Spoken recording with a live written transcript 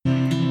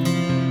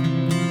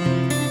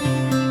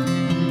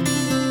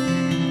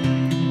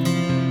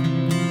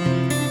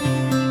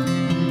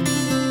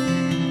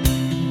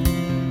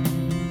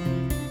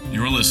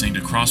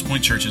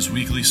Crosspoint Church's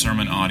weekly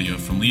sermon audio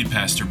from lead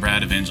pastor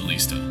Brad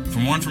Evangelista. For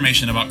more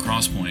information about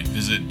Crosspoint,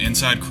 visit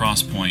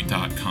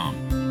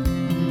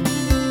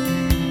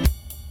insidecrosspoint.com.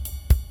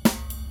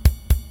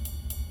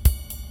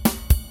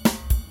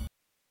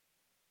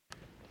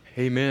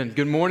 Amen.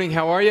 Good morning.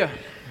 How are you?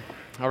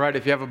 All right,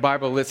 if you have a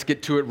Bible, let's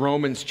get to it.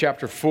 Romans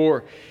chapter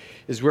 4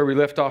 is where we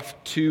left off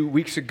 2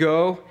 weeks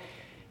ago.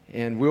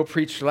 And Will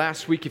preached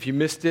last week. If you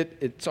missed it,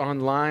 it's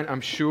online,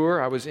 I'm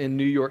sure. I was in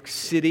New York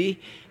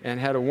City and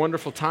had a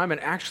wonderful time. And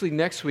actually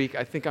next week,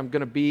 I think I'm going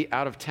to be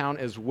out of town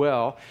as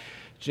well.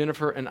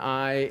 Jennifer and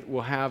I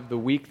will have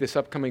this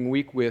upcoming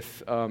week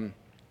with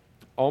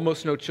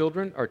almost no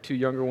children, our two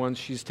younger ones.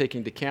 She's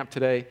taking to camp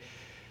today.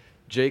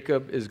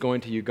 Jacob is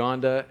going to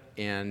Uganda,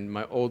 and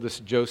my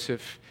oldest,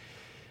 Joseph,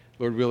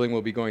 Lord willing,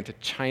 will be going to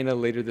China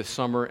later this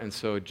summer, and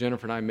so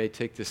Jennifer and I may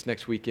take this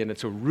next weekend. And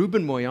so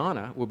Ruben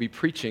Moyana will be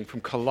preaching from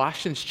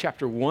Colossians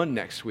chapter 1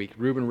 next week.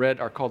 Ruben read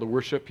our call to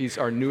worship. He's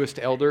our newest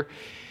elder,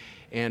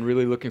 and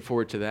really looking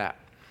forward to that.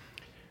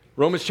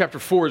 Romans chapter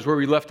 4 is where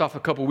we left off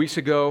a couple weeks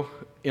ago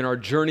in our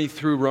journey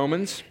through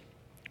Romans.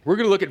 We're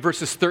going to look at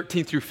verses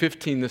 13 through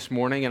 15 this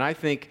morning, and I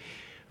think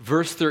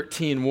verse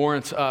 13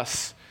 warrants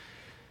us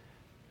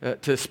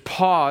to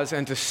pause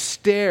and to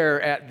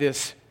stare at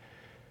this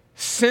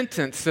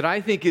sentence that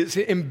I think is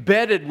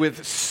embedded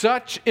with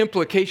such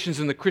implications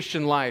in the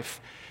Christian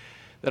life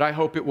that I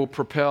hope it will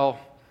propel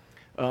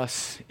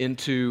us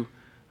into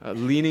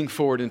leaning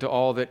forward into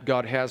all that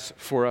God has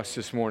for us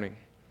this morning.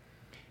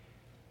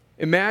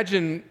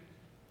 Imagine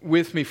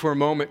with me for a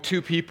moment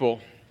two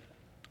people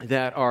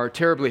that are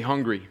terribly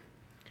hungry.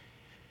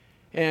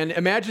 And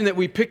imagine that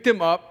we pick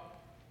them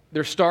up,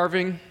 they're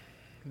starving,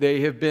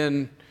 they have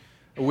been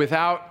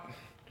without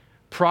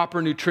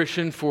proper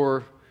nutrition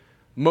for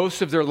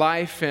most of their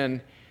life,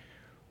 and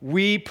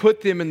we put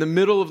them in the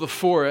middle of the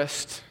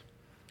forest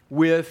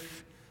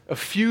with a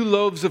few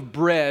loaves of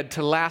bread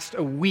to last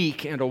a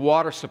week and a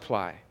water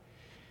supply.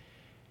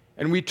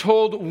 And we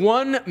told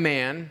one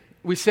man,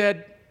 we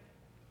said,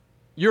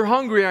 "You're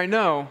hungry, I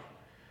know,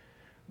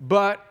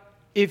 but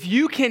if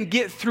you can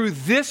get through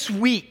this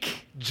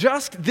week,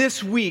 just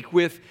this week,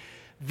 with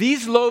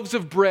these loaves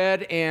of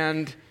bread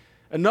and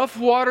enough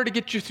water to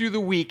get you through the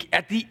week,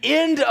 at the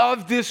end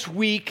of this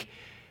week,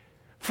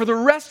 for the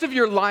rest of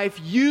your life,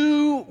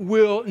 you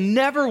will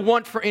never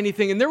want for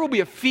anything, and there will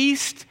be a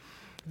feast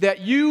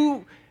that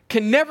you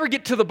can never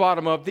get to the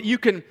bottom of, that you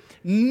can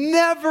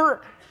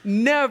never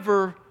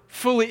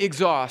fully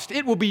exhaust.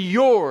 It will be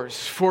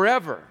yours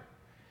forever."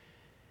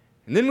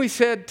 And then we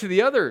said to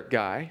the other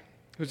guy,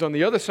 who's on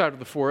the other side of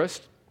the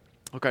forest,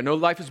 "Look, I know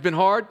life has been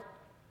hard.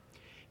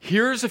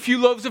 Here's a few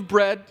loaves of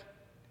bread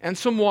and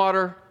some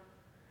water.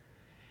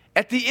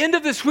 At the end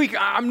of this week,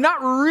 I'm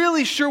not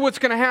really sure what's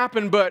going to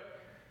happen, but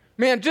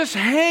man, just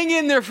hang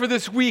in there for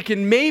this week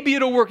and maybe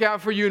it'll work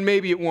out for you and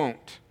maybe it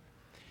won't."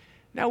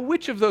 Now,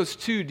 which of those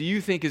two do you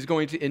think is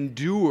going to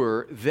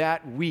endure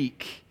that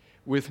week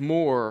with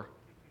more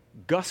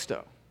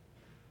gusto?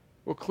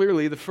 Well,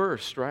 clearly the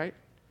first, right?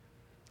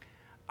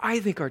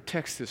 I think our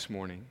text this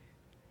morning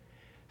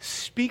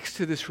speaks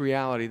to this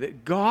reality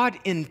that God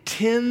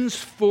intends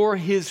for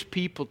His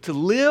people to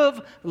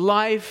live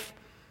life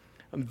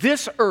on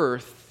this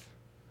earth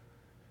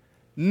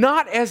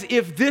not as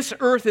if this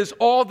earth is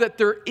all that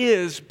there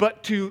is,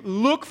 but to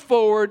look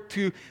forward,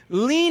 to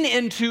lean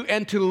into,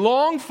 and to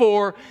long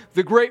for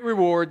the great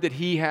reward that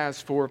He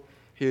has for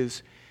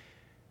His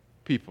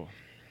people.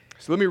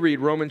 So let me read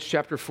Romans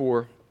chapter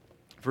 4,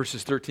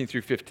 verses 13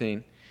 through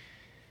 15,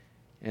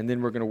 and then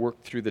we're going to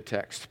work through the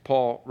text.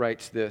 Paul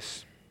writes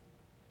this: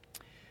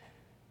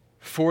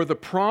 "For the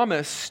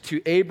promise to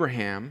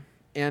Abraham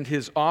and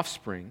his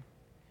offspring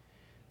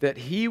that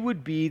he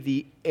would be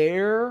the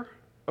heir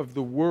of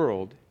the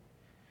world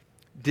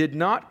did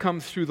not come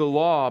through the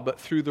law, but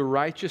through the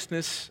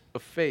righteousness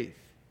of faith.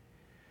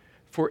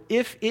 For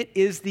if it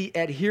is the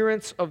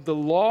adherents of the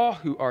law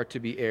who are to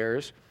be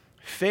heirs,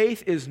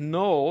 faith is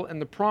null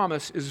and the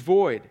promise is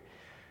void.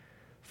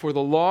 For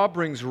the law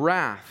brings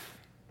wrath,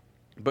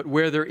 but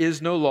where there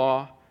is no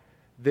law,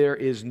 there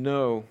is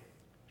no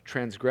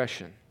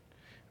transgression."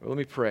 Well, let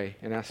me pray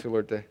and ask the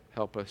Lord to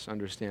help us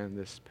understand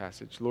this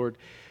passage. Lord,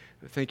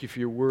 thank you for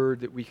your word,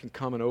 that we can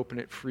come and open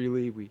it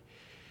freely. We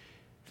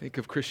think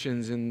of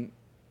Christians in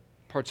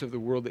parts of the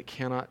world that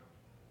cannot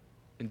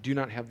and do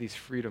not have these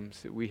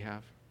freedoms that we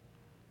have.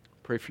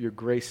 Pray for your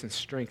grace and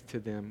strength to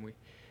them.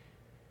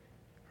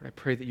 I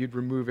pray that you'd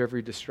remove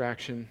every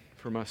distraction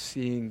from us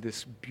seeing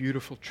this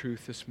beautiful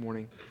truth this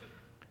morning.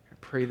 I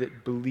pray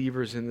that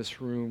believers in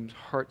this room,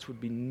 hearts would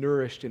be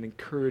nourished and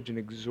encouraged and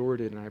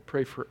exhorted. And I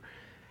pray for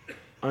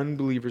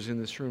unbelievers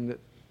in this room that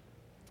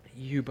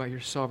you, by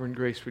your sovereign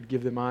grace, would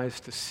give them eyes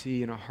to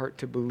see and a heart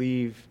to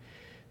believe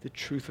the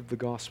truth of the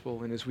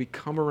gospel. And as we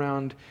come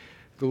around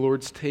the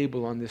Lord's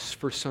table on this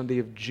first Sunday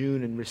of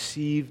June and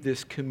receive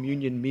this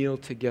communion meal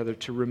together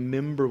to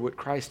remember what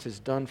Christ has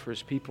done for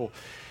His people,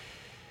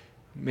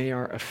 may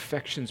our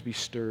affections be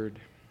stirred.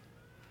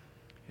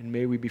 And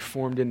may we be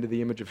formed into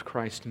the image of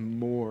Christ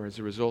more as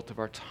a result of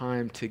our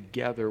time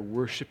together,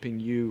 worshiping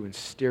you and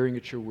staring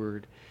at your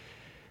word.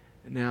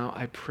 And now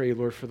I pray,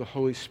 Lord, for the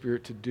Holy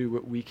Spirit to do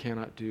what we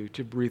cannot do,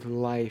 to breathe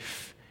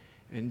life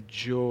and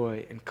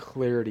joy and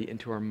clarity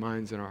into our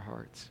minds and our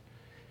hearts.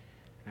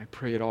 And I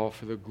pray it all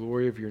for the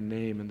glory of your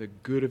name and the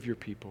good of your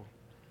people.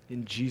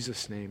 In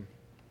Jesus' name,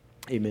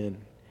 amen.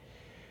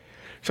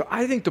 So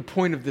I think the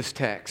point of this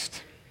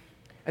text,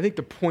 I think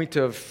the point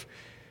of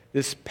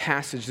this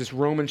passage, this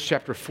Romans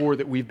chapter 4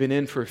 that we've been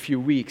in for a few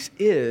weeks,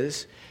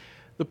 is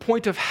the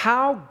point of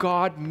how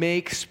God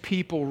makes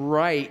people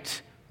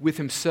right with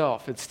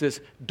himself. It's this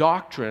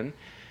doctrine,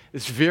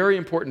 this very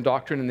important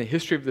doctrine in the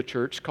history of the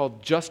church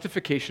called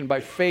justification by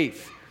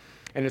faith.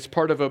 And it's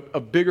part of a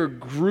bigger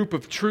group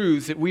of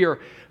truths that we are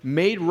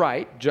made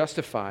right,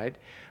 justified,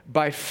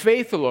 by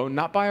faith alone,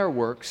 not by our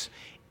works,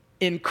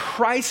 in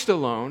Christ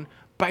alone,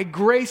 by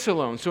grace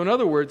alone. So in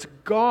other words,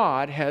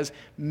 God has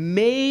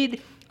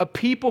made a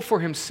people for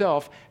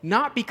himself,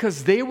 not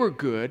because they were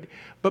good,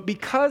 but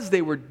because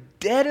they were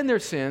dead in their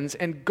sins,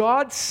 and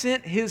God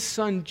sent his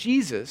son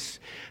Jesus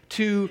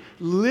to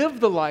live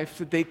the life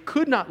that they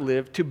could not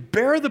live, to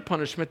bear the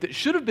punishment that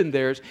should have been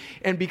theirs.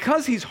 And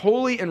because he's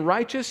holy and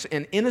righteous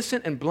and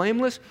innocent and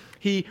blameless,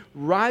 he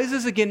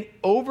rises again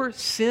over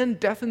sin,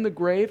 death, and the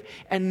grave,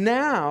 and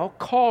now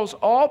calls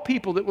all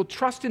people that will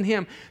trust in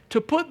him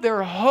to put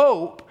their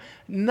hope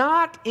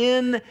not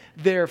in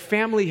their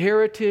family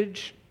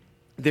heritage,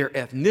 their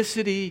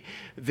ethnicity,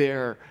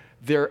 their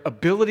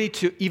ability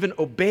to even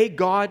obey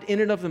God in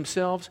and of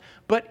themselves,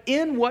 but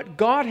in what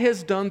God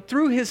has done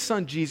through his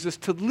son Jesus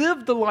to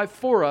live the life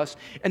for us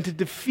and to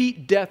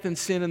defeat death and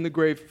sin and the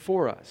grave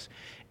for us.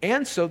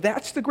 And so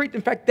that's the great,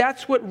 in fact,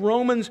 that's what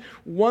Romans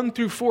 1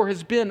 through 4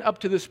 has been up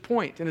to this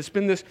point. And it's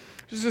been this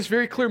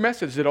very clear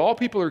message that all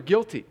people are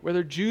guilty,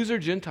 whether Jews or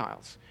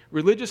Gentiles,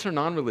 religious or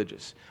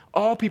non-religious.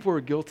 All people are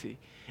guilty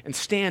and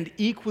stand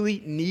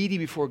equally needy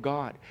before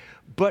God.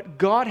 But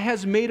God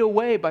has made a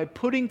way by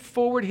putting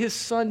forward his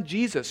son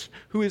Jesus,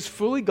 who is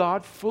fully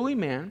God, fully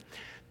man,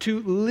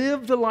 to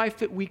live the life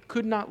that we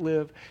could not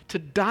live, to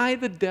die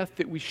the death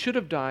that we should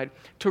have died,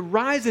 to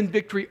rise in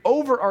victory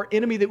over our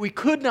enemy that we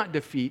could not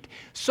defeat,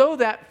 so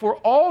that for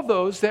all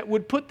those that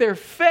would put their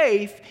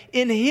faith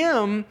in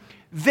him,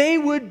 they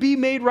would be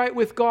made right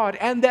with God.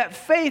 And that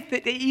faith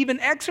that they even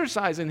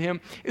exercise in him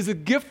is a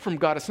gift from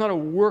God. It's not a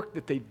work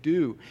that they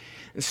do.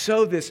 And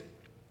so this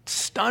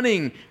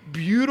stunning,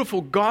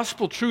 beautiful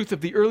gospel truth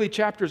of the early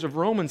chapters of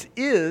Romans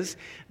is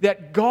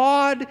that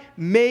God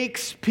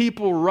makes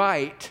people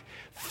right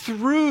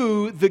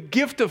through the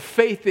gift of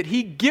faith that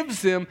he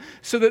gives them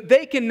so that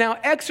they can now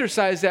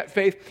exercise that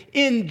faith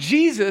in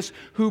Jesus,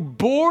 who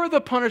bore the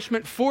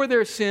punishment for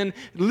their sin,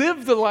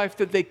 lived the life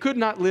that they could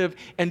not live,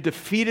 and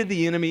defeated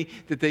the enemy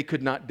that they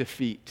could not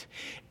defeat.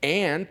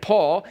 And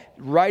Paul,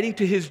 writing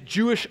to his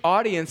Jewish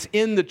audience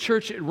in the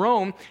church at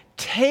Rome,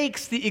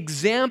 takes the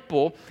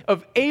example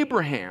of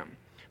Abraham,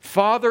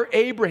 Father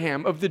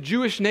Abraham of the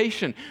Jewish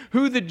nation,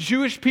 who the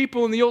Jewish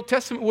people in the Old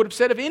Testament would have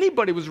said if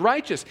anybody was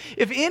righteous,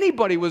 if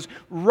anybody was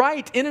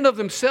right in and of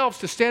themselves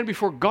to stand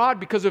before God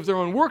because of their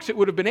own works, it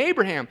would have been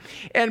Abraham.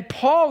 And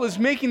Paul is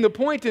making the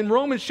point in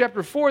Romans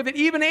chapter 4 that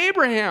even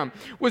Abraham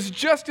was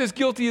just as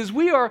guilty as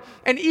we are,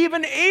 and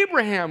even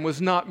Abraham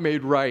was not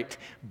made right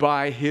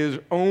by his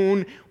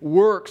own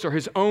works or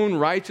his own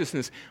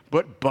righteousness,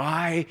 but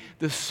by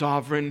the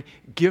sovereign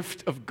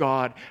gift of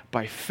God,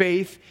 by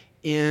faith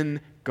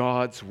in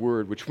God's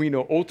word, which we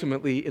know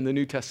ultimately in the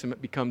New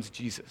Testament becomes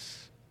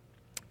Jesus.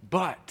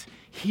 But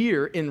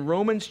here in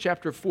Romans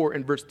chapter 4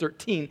 and verse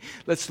 13,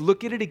 let's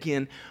look at it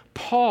again.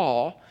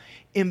 Paul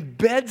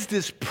embeds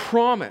this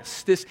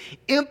promise, this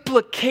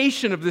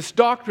implication of this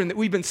doctrine that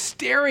we've been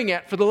staring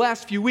at for the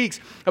last few weeks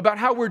about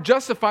how we're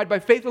justified by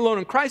faith alone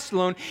in Christ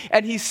alone.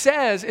 And he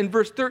says in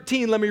verse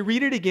 13, let me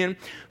read it again,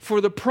 "For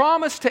the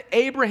promise to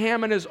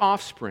Abraham and his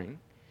offspring,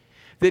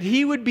 that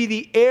he would be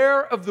the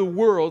heir of the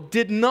world,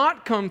 did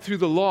not come through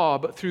the law,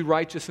 but through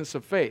righteousness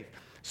of faith."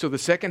 So the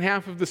second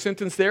half of the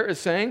sentence there is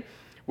saying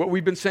what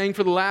we've been saying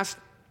for the last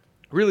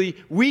really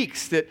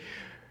weeks, that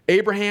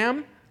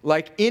Abraham,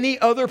 like any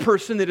other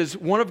person that is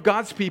one of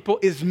God's people,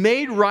 is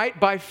made right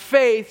by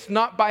faith,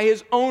 not by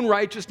his own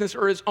righteousness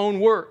or his own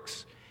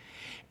works.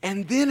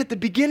 And then at the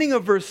beginning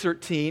of verse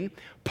 13,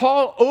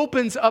 Paul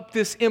opens up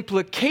this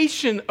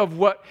implication of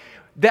what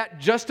that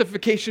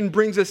justification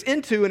brings us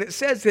into, and it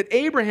says that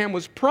Abraham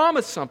was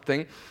promised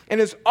something, and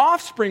his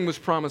offspring was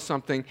promised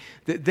something,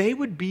 that they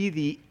would be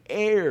the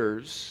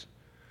heirs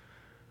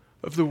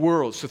of the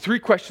world. So 3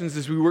 questions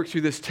as we work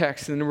through this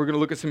text, and then we're going to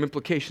look at some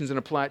implications and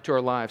apply it to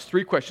our lives.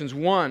 3 questions.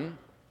 1,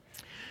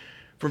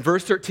 from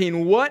verse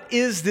 13, what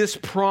is this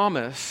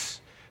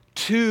promise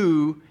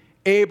to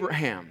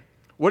Abraham?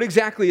 What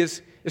exactly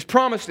is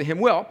promised to him?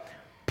 Well,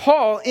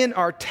 Paul, in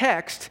our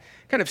text,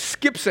 kind of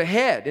skips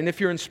ahead. And if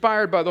you're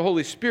inspired by the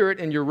Holy Spirit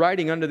and you're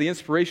writing under the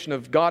inspiration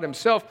of God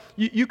himself,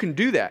 you can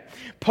do that.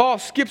 Paul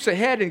skips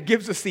ahead and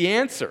gives us the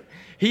answer.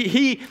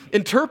 He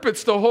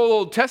interprets the whole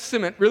Old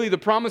Testament, really the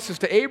promises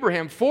to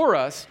Abraham for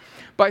us,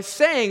 by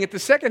saying at the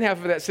second half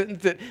of that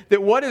sentence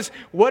that what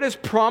is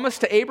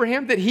promised to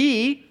Abraham, that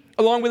he,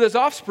 along with his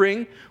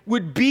offspring,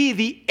 would be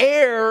the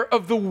heir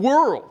of the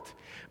world.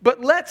 But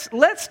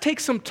let's take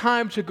some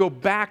time to go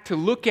back to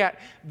look at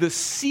the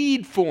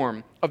seed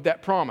form of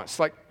that promise.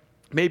 Like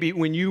maybe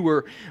when you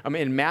were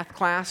in math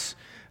class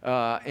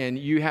and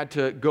you had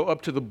to go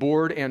up to the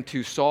board and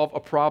to solve a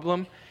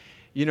problem,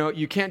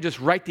 you can't just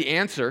write the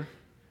answer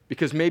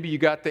because maybe you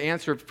got the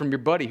answer from your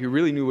buddy who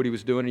really knew what he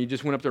was doing and you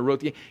just went up there and wrote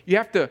the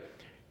answer.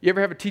 You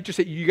ever have a teacher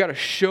say, you got to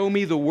show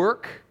me the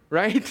work,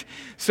 right?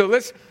 So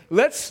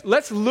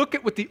let's look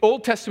at what the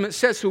Old Testament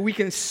says so we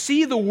can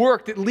see the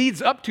work that leads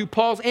up to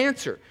Paul's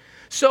answer.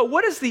 So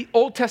what does the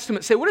Old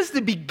Testament say? What is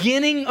the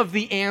beginning of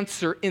the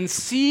answer in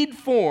seed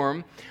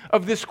form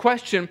of this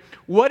question?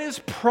 What is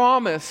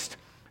promised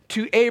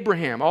to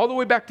Abraham? All the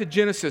way back to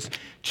Genesis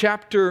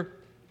chapter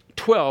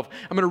 12.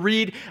 I'm going to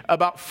read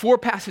about 4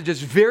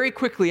 passages very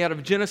quickly out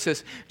of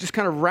Genesis, just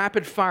kind of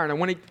rapid fire.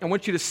 And I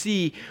want you to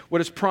see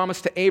what is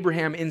promised to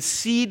Abraham in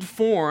seed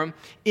form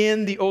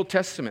in the Old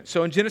Testament.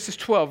 So in Genesis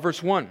 12,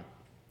 verse 1,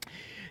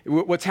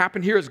 what's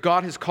happened here is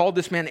God has called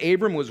this man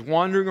Abram, was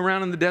wandering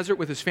around in the desert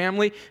with his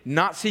family,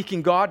 not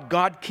seeking God.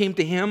 God came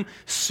to him,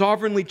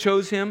 sovereignly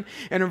chose him.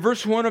 And in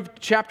verse 1 of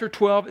chapter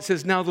 12, it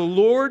says, "Now the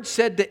Lord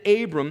said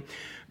to Abram,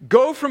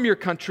 go from your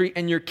country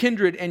and your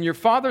kindred and your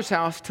father's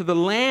house to the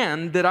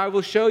land that I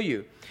will show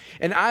you.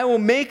 And I will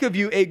make of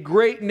you a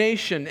great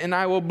nation, and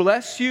I will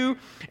bless you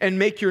and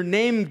make your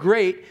name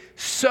great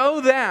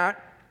so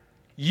that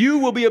you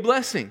will be a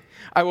blessing.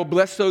 I will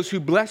bless those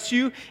who bless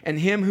you, and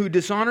him who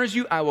dishonors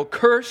you I will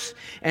curse,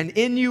 and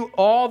in you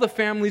all the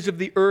families of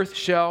the earth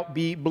shall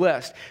be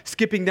blessed."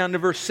 Skipping down to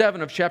verse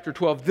 7 of chapter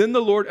 12. "Then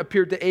the Lord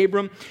appeared to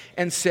Abram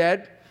and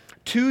said,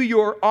 to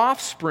your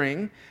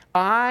offspring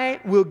I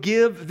will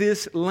give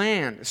this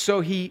land.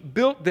 So he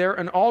built there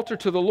an altar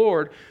to the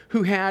Lord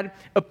who had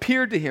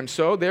appeared to him."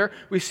 So there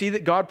we see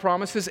that God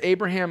promises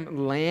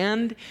Abraham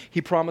land. He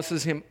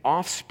promises him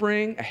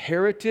offspring, a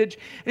heritage.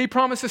 And he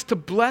promises to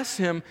bless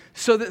him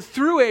so that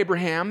through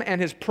Abraham and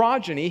his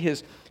progeny,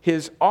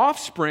 his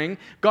offspring,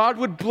 God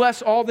would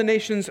bless all the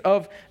nations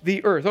of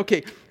the earth.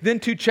 Okay, then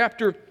to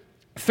chapter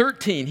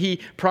 13, he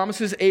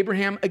promises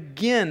Abraham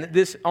again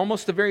this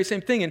almost the very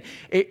same thing.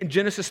 In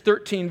Genesis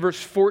 13,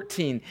 verse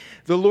 14,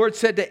 "The Lord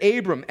said to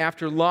Abram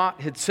after Lot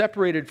had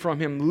separated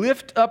from him,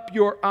 lift up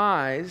your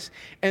eyes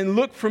and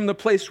look from the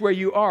place where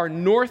you are,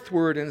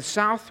 northward and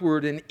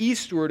southward and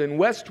eastward and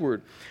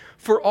westward.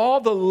 For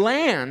all the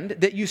land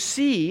that you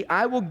see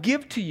I will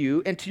give to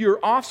you and to your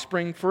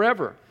offspring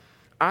forever.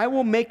 I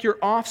will make your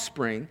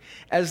offspring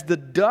as the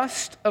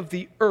dust of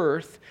the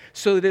earth,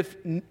 so that if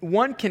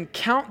one can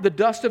count the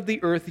dust of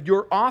the earth,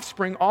 your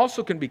offspring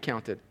also can be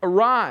counted.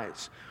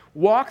 Arise,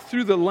 walk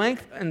through the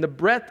length and the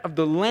breadth of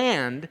the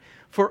land,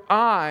 for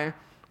I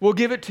will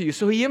give it to you."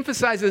 So he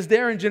emphasizes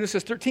there in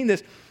Genesis 13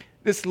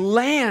 this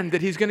land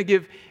that he's going to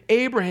give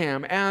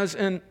Abraham as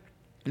an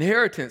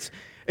inheritance.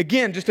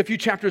 Again, just a few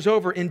chapters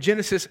over in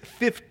Genesis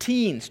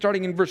 15,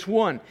 starting in verse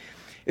 1.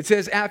 It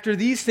says, "After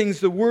these things,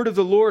 the word of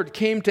the Lord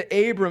came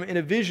to Abram in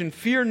a vision.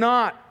 Fear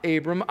not,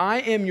 Abram, I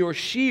am your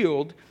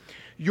shield.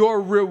 Your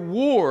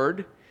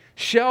reward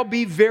shall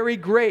be very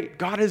great."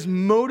 God is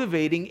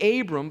motivating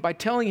Abram by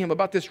telling him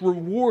about this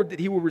reward that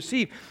he will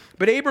receive.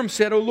 But Abram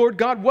said, "O Lord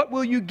God, what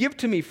will you give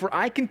to me? For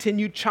I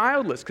continue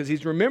childless." Because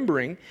he's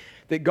remembering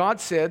that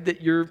God said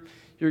that you're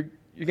going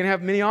to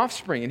have many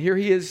offspring. And here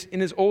he is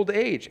in his old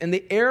age. "And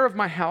the heir of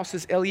my house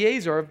is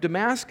Eleazar of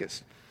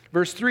Damascus."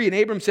 Verse 3, "And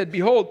Abram said,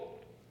 Behold,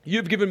 you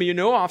have given me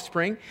no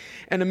offspring,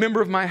 and a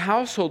member of my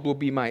household will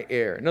be my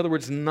heir." In other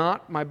words,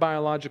 not my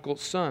biological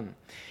son.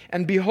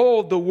 "And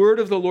behold, the word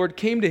of the Lord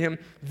came to him,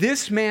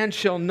 This man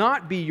shall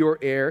not be your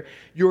heir,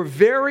 your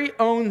very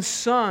own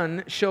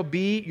son shall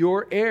be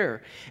your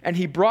heir. And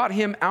he brought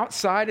him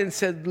outside and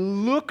said,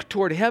 Look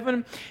toward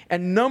heaven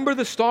and number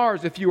the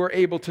stars if you are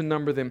able to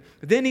number them.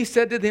 Then he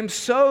said to them,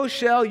 So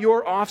shall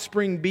your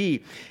offspring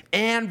be."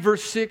 And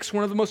verse 6,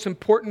 one of the most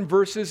important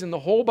verses in the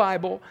whole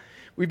Bible.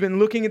 We've been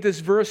looking at this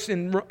verse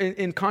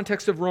in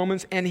context of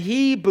Romans. "And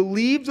he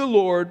believed the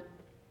Lord,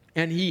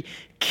 and he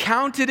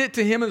counted it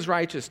to him as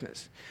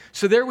righteousness."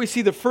 So there we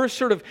see the first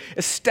sort of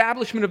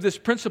establishment of this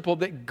principle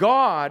that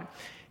God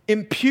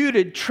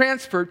imputed,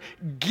 transferred,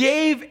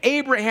 gave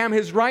Abraham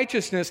his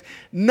righteousness,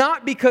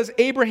 not because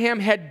Abraham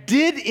had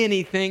did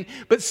anything,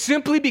 but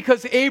simply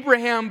because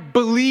Abraham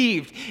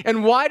believed.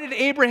 And why did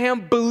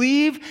Abraham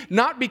believe?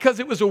 Not because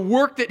it was a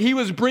work that he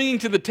was bringing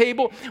to the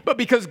table, but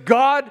because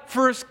God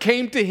first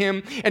came to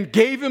him and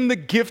gave him the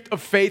gift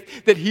of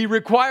faith that he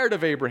required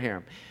of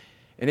Abraham.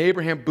 And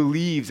Abraham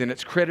believes, and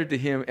it's credited to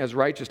him as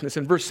righteousness.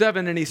 In verse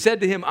 7, "And he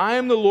said to him, I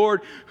am the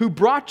Lord who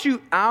brought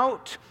you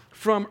out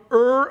from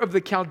Ur of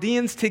the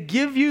Chaldeans to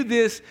give you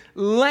this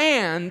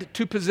land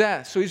to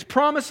possess." So he's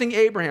promising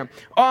Abraham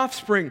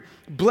offspring,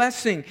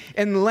 blessing,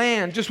 and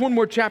land. Just one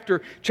more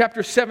chapter,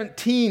 chapter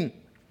 17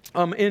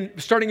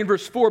 Starting in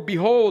verse 4,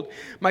 behold,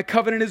 my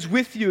covenant is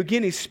with you.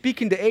 Again, he's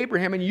speaking to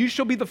Abraham, and you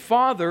shall be the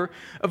father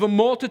of a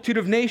multitude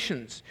of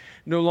nations.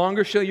 No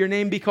longer shall your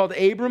name be called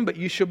Abram, but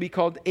you shall be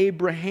called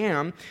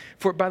Abraham.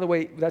 For, by the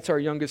way, that's our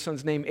youngest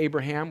son's name,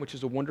 Abraham, which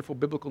is a wonderful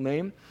biblical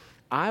name.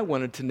 I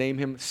wanted to name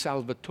him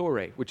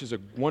Salvatore, which is a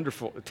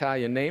wonderful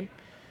Italian name.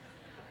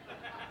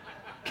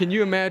 Can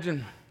you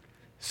imagine?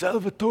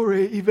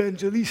 Salvatore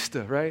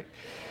Evangelista, right?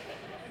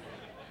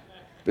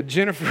 But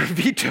Jennifer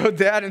vetoed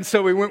that, and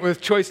so we went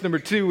with choice number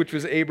 2, which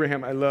was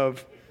Abraham. I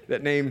love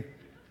that name.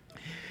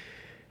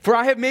 For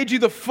I have made you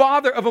the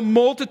father of a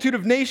multitude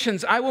of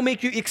nations. I will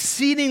make you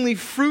exceedingly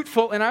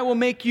fruitful, and I will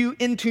make you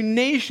into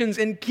nations,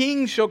 and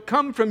kings shall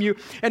come from you.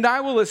 And I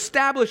will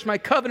establish my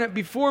covenant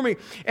before me,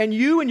 and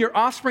you and your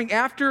offspring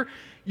after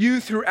you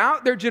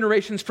throughout their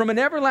generations, from an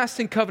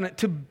everlasting covenant,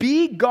 to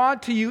be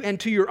God to you and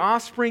to your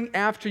offspring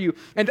after you.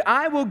 And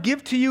I will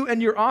give to you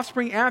and your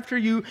offspring after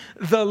you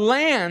the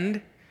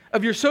land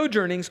of your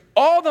sojournings,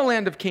 all the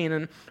land of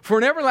Canaan, for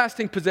an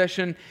everlasting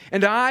possession,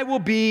 and I will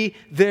be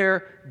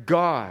their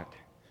God.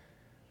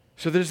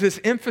 So there's this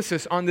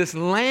emphasis on this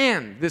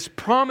land, this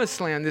promised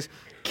land, this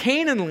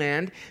Canaan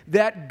land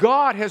that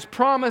God has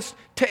promised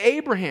to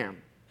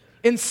Abraham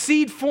in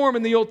seed form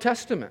in the Old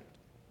Testament.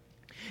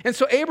 And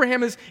so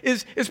Abraham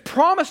is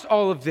promised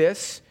all of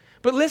this,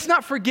 but let's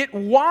not forget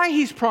why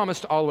he's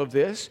promised all of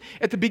this.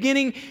 At the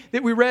beginning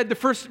that we read, the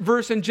first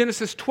verse in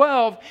Genesis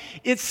 12,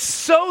 it's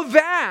so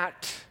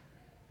that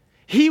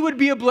he would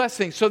be a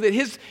blessing, so that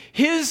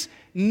his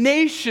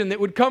nation that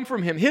would come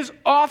from him, his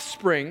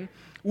offspring,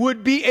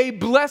 would be a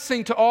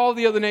blessing to all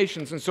the other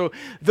nations. And so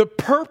the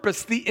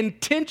purpose, the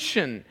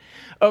intention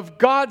of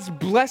God's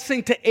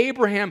blessing to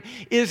Abraham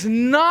is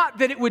not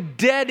that it would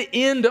dead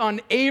end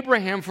on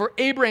Abraham for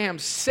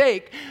Abraham's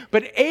sake,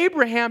 but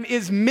Abraham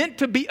is meant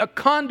to be a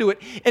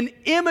conduit, an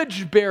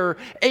image bearer,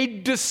 a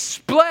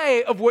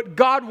display of what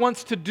God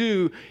wants to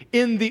do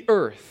in the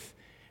earth.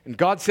 And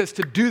God says,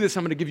 to do this,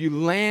 I'm going to give you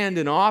land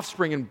and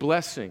offspring and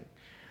blessing.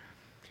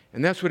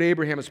 And that's what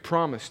Abraham has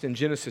promised in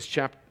Genesis,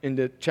 in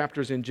the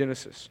chapters in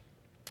Genesis.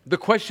 The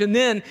question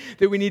then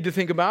that we need to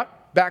think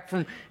about, back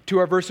to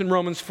our verse in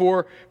Romans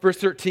 4, verse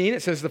 13,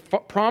 it says the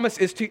promise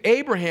is to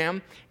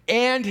Abraham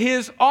and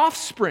his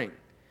offspring.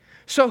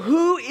 So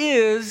who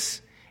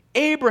is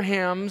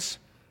Abraham's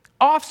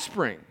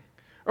offspring?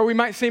 Or we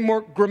might say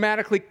more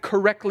grammatically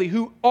correctly,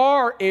 who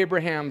are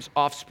Abraham's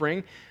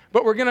offspring?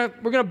 But we're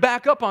gonna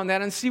back up on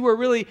that and see where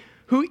really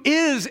who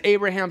is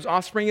Abraham's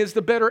offspring is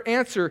the better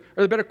answer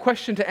or the better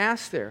question to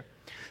ask there.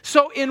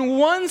 So in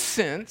one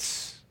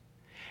sense,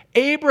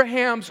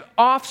 Abraham's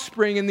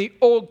offspring in the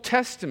Old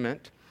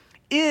Testament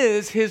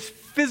is his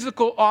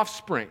physical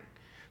offspring.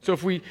 So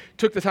if we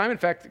took the time, in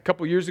fact, a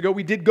couple years ago,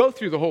 we did go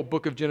through the whole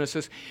book of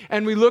Genesis,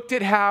 and we looked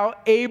at how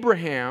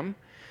Abraham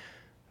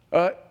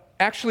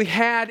actually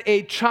had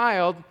a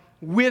child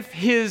with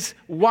his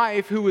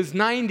wife who was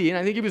 90, and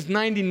I think he was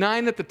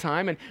 99 at the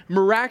time, and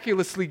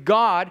miraculously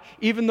God,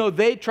 even though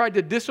they tried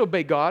to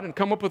disobey God and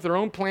come up with their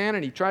own plan,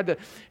 and he tried to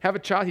have a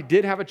child, he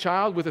did have a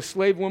child with a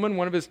slave woman,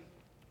 one of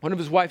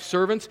his wife's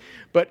servants,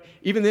 but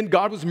even then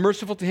God was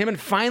merciful to him, and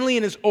finally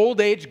in his old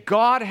age,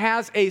 God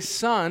has a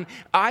son,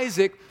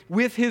 Isaac,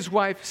 with his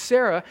wife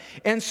Sarah,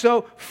 and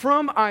so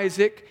from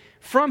Isaac,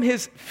 from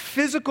his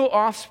physical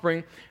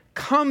offspring,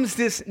 comes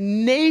this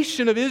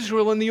nation of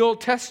Israel in the Old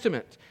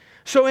Testament.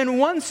 So in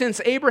one sense,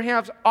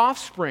 Abraham's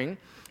offspring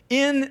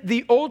in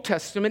the Old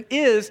Testament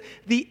is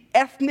the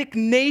ethnic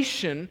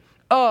nation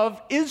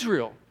of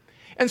Israel.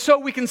 And so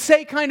we can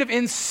say kind of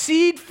in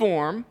seed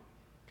form,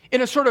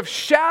 in a sort of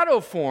shadow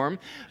form,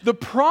 the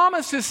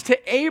promises to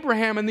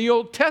Abraham in the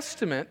Old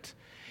Testament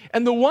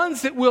and the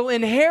ones that will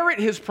inherit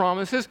his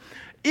promises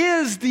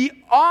is the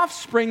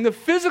offspring, the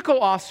physical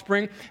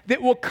offspring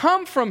that will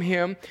come from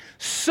him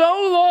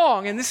so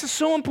long, and this is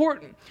so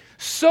important,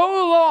 so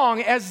long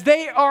as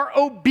they are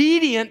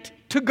obedient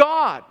to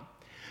God.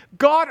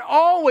 God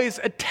always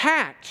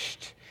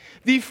attached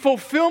the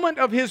fulfillment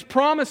of his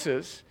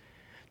promises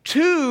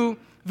to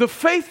the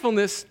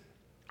faithfulness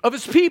of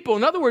his people.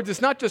 In other words,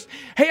 it's not just,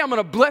 hey, I'm going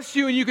to bless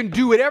you and you can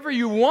do whatever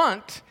you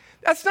want.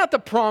 That's not the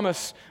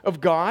promise of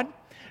God.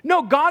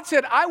 No, God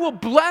said, I will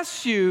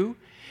bless you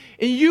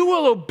and you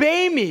will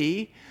obey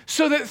me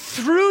so that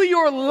through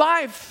your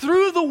life,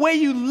 through the way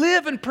you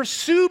live and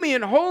pursue me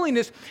in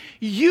holiness,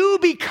 you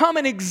become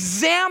an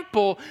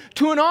example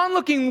to an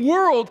onlooking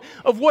world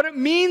of what it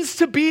means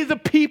to be the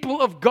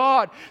people of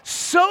God,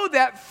 so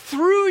that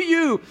through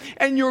you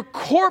and your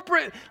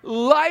corporate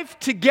life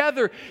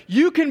together,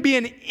 you can be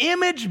an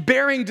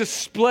image-bearing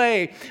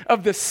display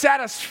of the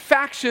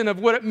satisfaction of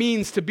what it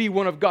means to be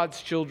one of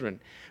God's children.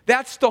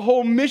 That's the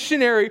whole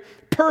missionary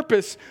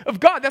purpose of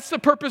God. That's the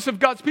purpose of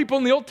God's people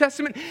in the Old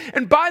Testament.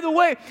 And by the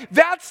way,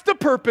 that's the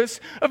purpose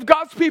of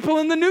God's people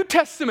in the New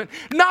Testament.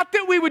 Not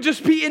that we would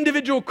just be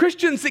individual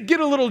Christians that get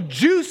a little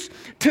juice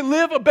to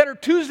live a better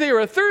Tuesday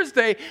or a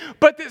Thursday,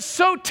 but that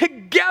so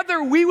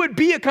together we would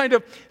be a kind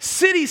of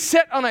city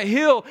set on a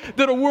hill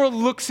that a world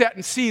looks at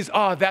and sees,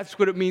 that's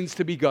what it means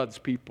to be God's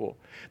people.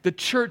 The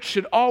church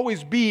should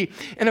always be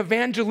an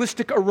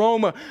evangelistic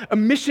aroma, a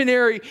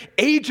missionary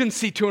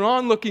agency to an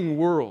onlooking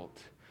world.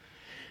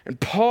 And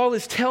Paul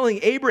is telling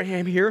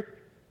Abraham here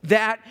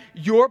that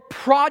your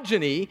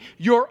progeny,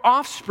 your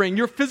offspring,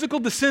 your physical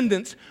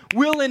descendants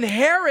will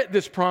inherit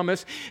this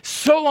promise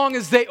so long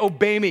as they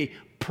obey me.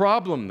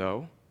 Problem,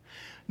 though,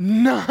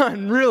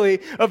 none really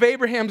of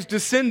Abraham's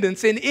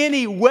descendants in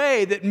any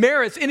way that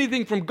merits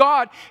anything from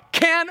God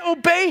can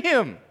obey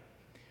him.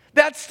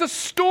 That's the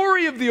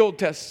story of the Old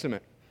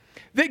Testament.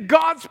 That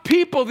God's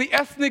people, the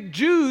ethnic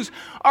Jews,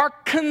 are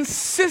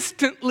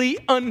consistently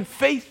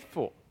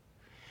unfaithful.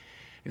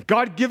 And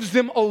God gives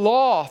them a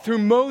law through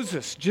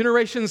Moses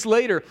generations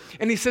later.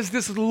 And he says,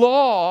 this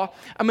law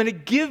I'm going to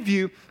give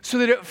you so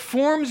that it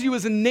forms you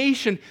as a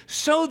nation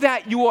so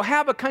that you will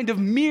have a kind of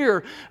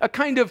mirror, a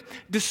kind of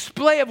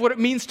display of what it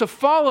means to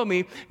follow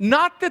me.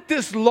 Not that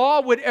this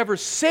law would ever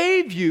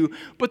save you,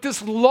 but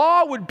this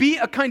law would be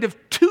a kind of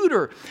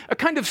tutor, a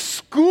kind of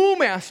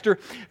schoolmaster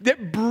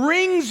that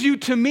brings you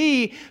to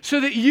me so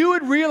that you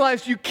would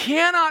realize you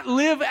cannot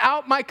live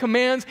out my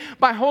commands,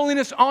 my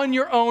holiness on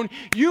your own.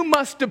 You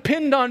must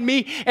depend on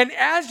me. And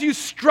as you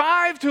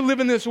strive to live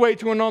in this way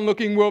to an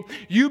onlooking world,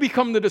 you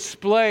become the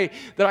display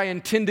that I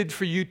intended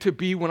for you to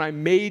be when I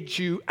made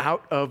you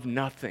out of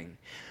nothing.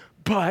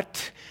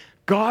 But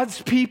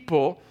God's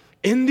people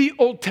in the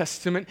Old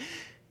Testament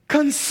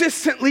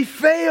consistently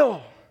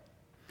fail.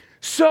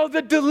 So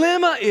the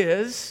dilemma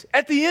is,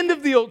 at the end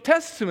of the Old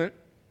Testament,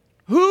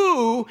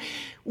 who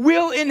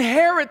will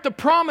inherit the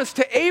promise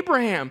to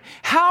Abraham?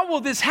 How will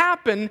this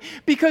happen?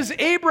 Because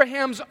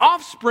Abraham's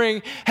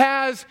offspring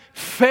has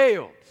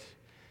failed.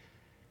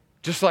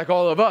 Just like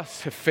all of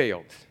us have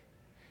failed.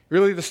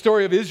 Really, the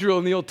story of Israel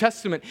in the Old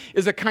Testament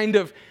is a kind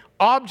of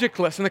object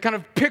lesson, a kind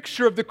of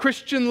picture of the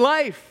Christian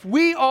life.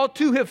 We all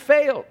too have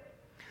failed.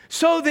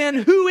 So then,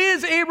 who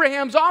is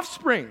Abraham's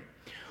offspring?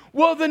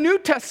 Well, the New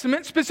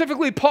Testament,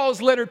 specifically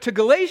Paul's letter to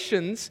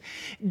Galatians,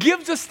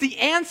 gives us the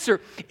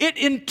answer. It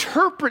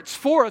interprets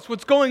for us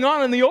what's going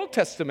on in the Old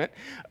Testament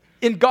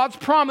in God's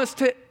promise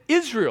to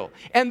Israel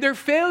and their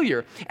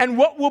failure and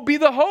what will be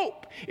the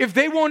hope. If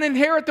they won't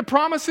inherit the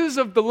promises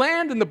of the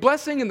land and the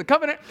blessing and the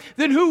covenant,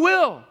 then who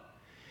will?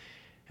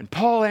 And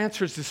Paul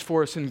answers this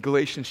for us in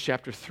Galatians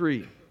chapter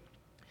 3.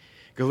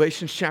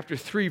 Galatians chapter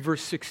 3,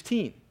 verse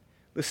 16.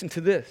 Listen to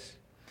this.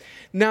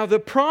 Now the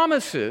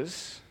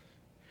promises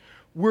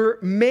were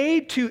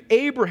made to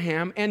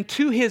Abraham and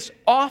to his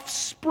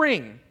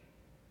offspring.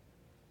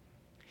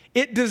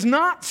 It does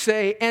not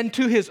say, and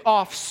to his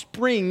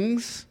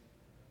offsprings,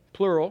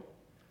 plural,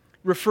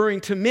 referring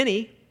to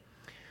many,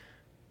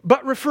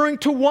 but referring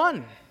to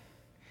one.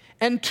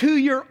 And to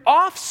your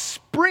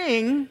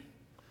offspring,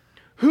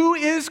 who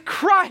is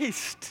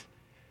Christ.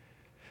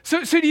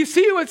 So do you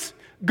see what's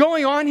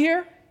going on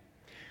here?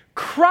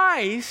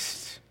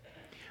 Christ,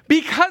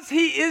 because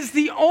he is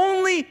the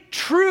only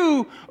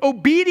true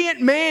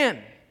obedient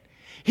man.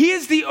 He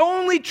is the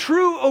only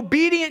true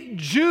obedient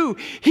Jew.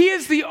 He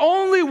is the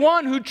only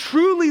one who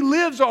truly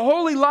lives a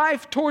holy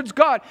life towards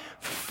God.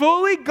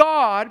 Fully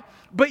God,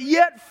 but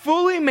yet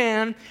fully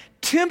man,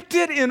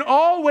 tempted in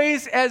all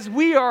ways as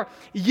we are,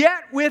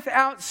 yet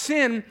without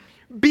sin,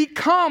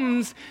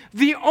 becomes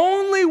the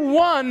only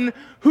one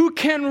who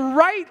can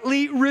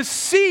rightly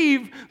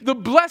receive the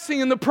blessing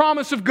and the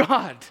promise of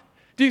God.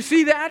 Do you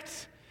see that?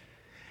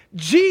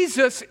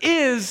 Jesus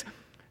is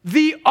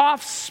the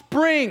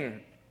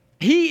offspring.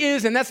 He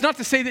is, and that's not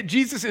to say that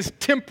Jesus is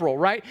temporal,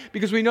 right?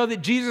 Because we know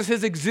that Jesus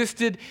has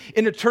existed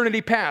in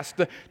eternity past,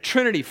 the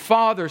Trinity,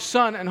 Father,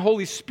 Son, and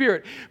Holy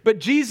Spirit. But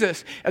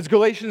Jesus, as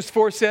Galatians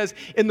 4 says,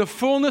 in the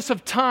fullness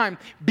of time,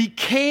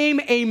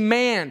 became a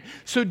man.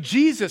 So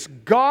Jesus,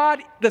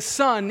 God the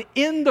Son,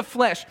 in the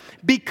flesh,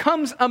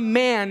 becomes a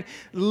man,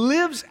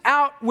 lives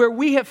out where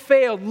we have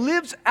failed,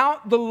 lives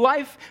out the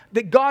life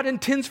that God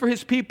intends for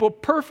his people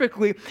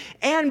perfectly.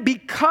 And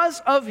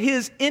because of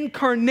his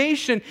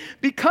incarnation,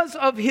 because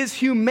of his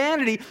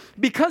humanity,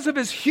 because of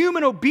his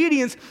human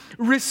obedience,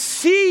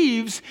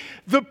 receives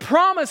the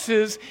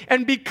promises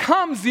and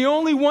becomes the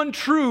only one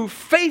true,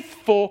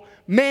 faithful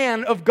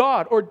man of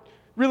God, or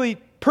really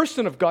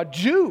person of God,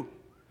 Jew.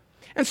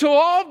 And so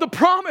all of the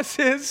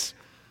promises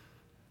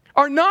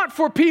are not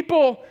for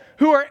people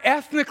who are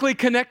ethnically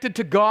connected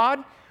to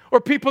God, or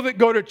people that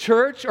go to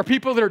church, or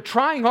people that are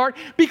trying hard,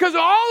 because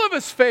all of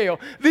us fail.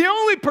 The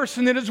only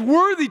person that is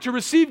worthy to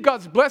receive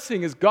God's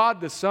blessing is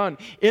God the Son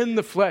in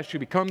the flesh, who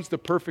becomes the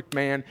perfect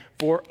man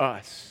for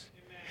us.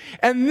 Amen.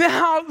 And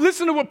now,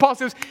 listen to what Paul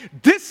says.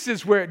 This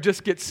is where it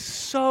just gets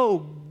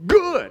so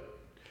good.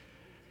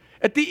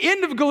 At the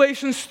end of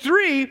Galatians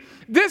 3,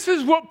 this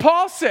is what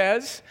Paul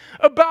says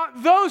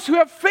about those who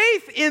have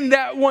faith in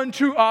that one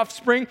true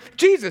offspring,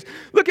 Jesus.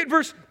 Look at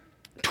verse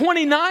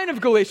 29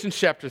 of Galatians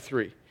chapter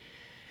 3.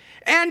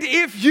 And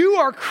if you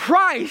are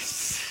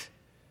Christ,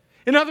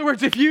 in other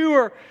words, if you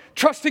are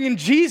trusting in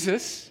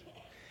Jesus,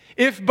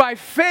 if by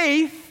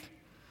faith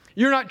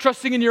you're not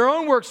trusting in your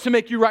own works to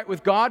make you right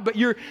with God, but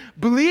you're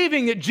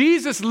believing that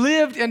Jesus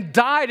lived and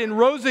died and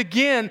rose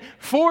again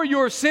for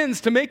your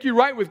sins to make you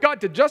right with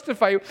God, to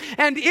justify you.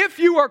 And if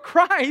you are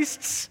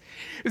Christ's,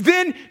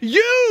 then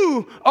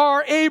you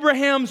are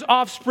Abraham's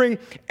offspring,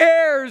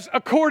 heirs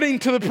according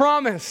to the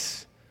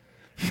promise.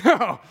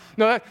 No,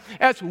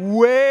 that's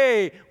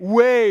way,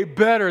 way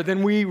better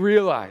than we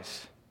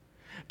realize.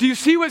 Do you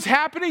see what's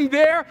happening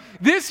there?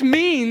 This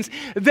means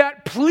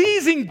that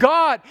pleasing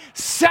God,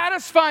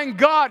 satisfying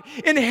God,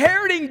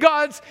 inheriting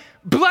God's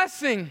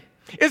blessing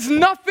is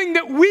nothing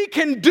that we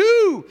can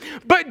do,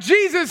 but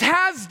Jesus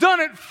has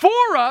done it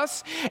for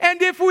us. And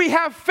if we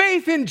have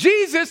faith in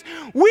Jesus,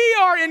 we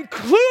are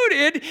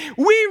included,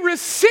 we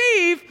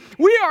receive,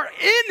 we are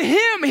in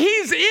Him,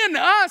 He's in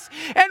us,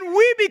 and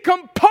we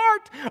become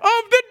part of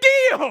the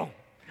deal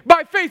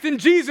by faith in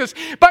Jesus,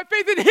 by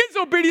faith in His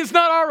obedience,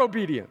 not our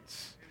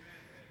obedience.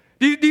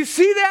 Do you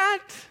see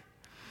that?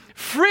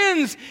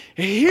 Friends,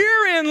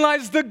 herein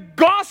lies the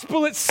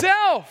gospel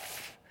itself.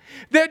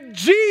 That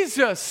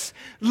Jesus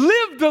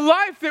lived the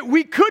life that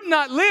we could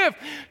not live,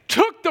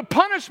 took the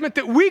punishment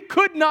that we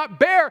could not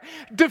bear,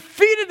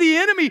 defeated the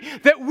enemy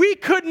that we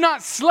could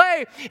not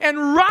slay,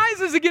 and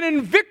rises again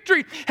in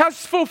victory,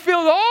 has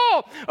fulfilled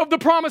all of the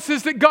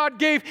promises that God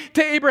gave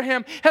to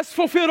Abraham, has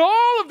fulfilled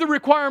all of the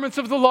requirements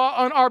of the law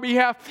on our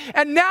behalf.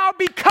 And now,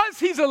 because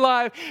He's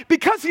alive,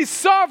 because He's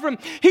sovereign,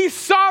 He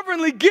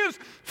sovereignly gives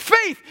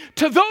faith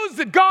to those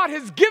that God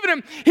has given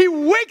Him. He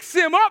wakes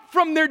them up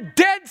from their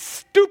dead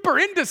stupor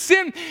into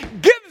sin,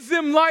 gives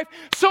them life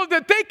so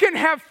that they can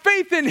have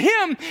faith in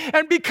Him.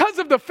 And because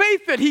of the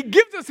faith that He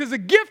gives us as a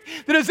gift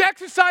that is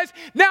exercised,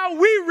 now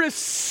we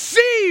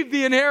receive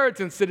the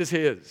inheritance that is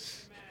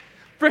His.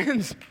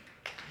 Friends,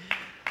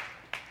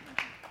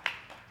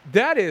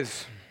 that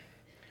is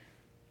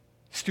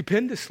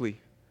stupendously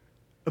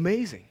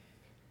amazing.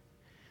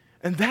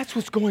 And that's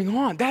what's going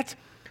on.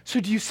 So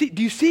do you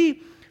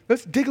see?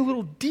 Let's dig a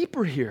little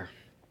deeper here.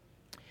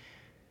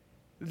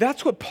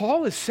 That's what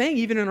Paul is saying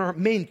even in our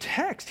main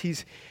text.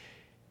 He's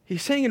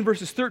saying in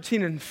verses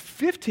 13 and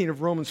 15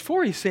 of Romans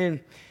 4, he's saying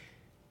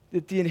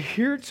that the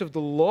adherents of the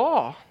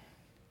law,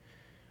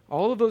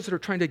 all of those that are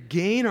trying to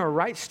gain our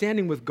right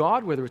standing with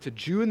God, whether it's a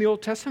Jew in the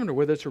Old Testament or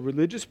whether it's a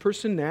religious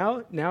person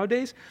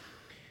nowadays,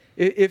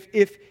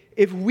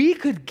 if we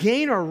could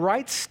gain our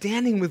right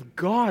standing with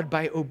God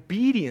by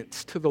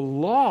obedience to the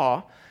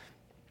law,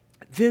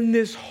 then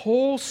this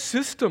whole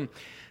system,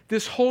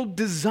 this whole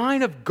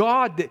design of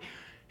God that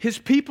His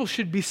people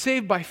should be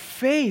saved by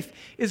faith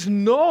is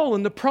null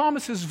and the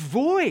promise is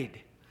void.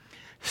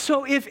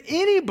 So if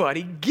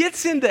anybody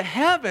gets into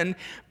heaven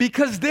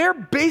because they're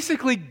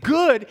basically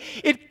good,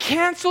 it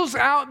cancels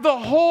out the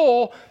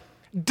whole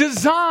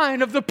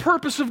design of the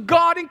purpose of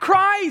God in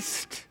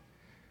Christ.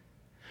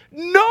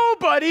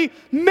 Nobody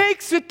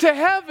makes it to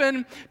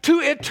heaven,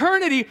 to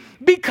eternity,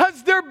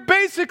 because they're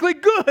basically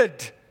good.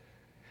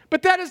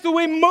 But that is the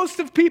way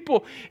most of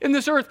people in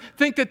this earth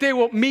think that they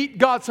will meet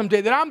God someday,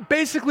 that I'm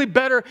basically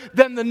better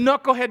than the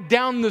knucklehead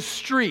down the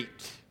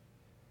street.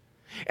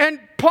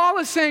 And Paul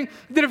is saying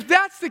that if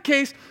that's the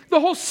case, the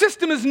whole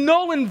system is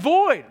null and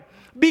void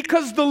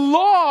because the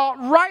law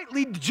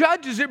rightly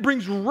judges. It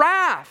brings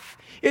wrath.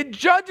 It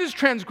judges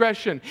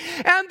transgression.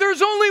 And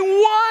there's only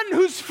one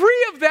who's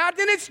free of that,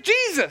 and it's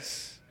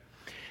Jesus.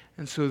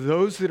 And so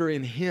those that are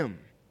in Him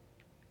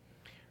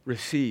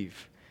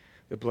receive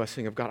the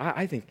blessing of God.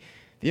 I think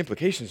the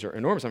implications are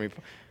enormous. I mean,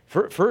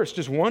 first,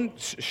 just one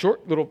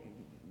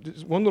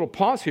little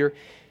pause here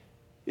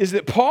is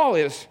that Paul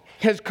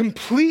has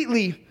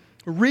completely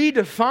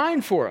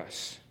redefined for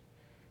us.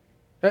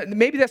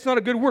 Maybe that's not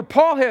a good word.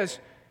 Paul has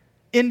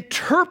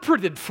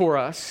interpreted for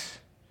us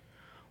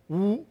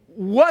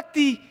what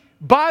the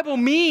Bible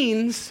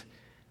means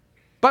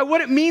by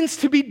what it means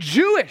to be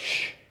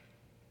Jewish.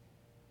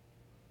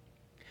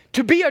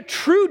 To be a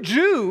true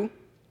Jew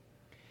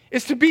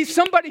is to be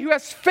somebody who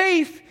has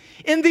faith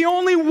in the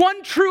only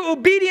one true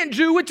obedient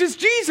Jew, which is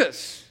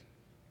Jesus.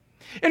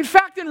 In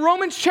fact, in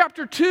Romans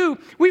chapter 2,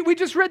 we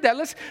just read that.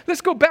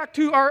 Let's go back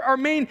to our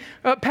main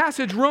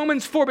passage,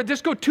 Romans 4, but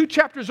just go 2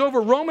 chapters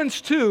over.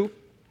 Romans 2,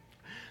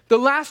 the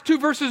last 2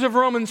 verses of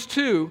Romans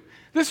 2,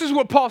 this is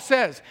what Paul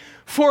says.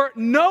 For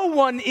no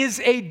one is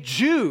a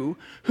Jew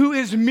who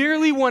is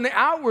merely one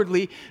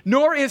outwardly,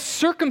 nor is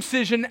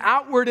circumcision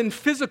outward and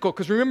physical.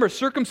 Because remember,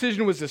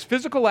 circumcision was this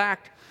physical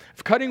act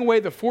of cutting away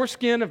the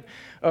foreskin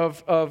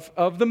of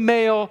the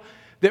male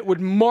that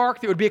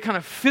would be a kind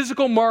of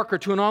physical marker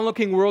to an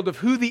onlooking world of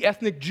who the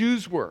ethnic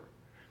Jews were.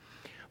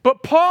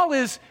 But Paul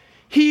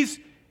he's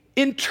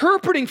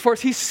interpreting for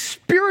us. He's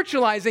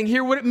spiritualizing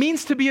here what it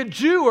means to be a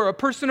Jew or a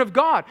person of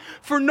God.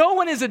 For no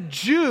one is a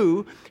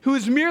Jew who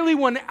is merely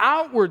one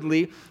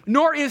outwardly,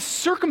 nor is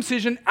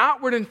circumcision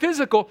outward and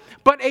physical,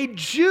 but a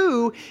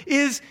Jew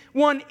is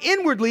one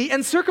inwardly,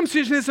 and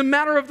circumcision is a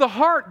matter of the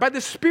heart, by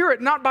the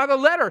Spirit, not by the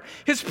letter.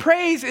 His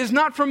praise is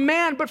not from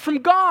man, but from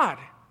God.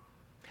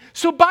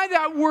 So by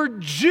that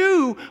word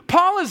Jew,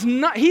 Paul is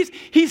not,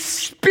 he's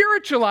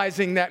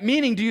spiritualizing that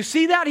meaning. Do you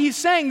see that? He's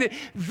saying that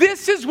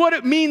this is what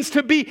it means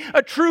to be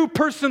a true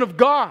person of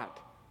God.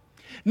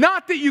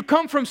 Not that you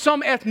come from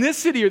some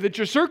ethnicity or that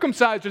you're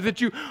circumcised or that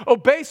you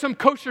obey some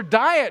kosher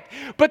diet,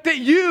 but that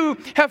you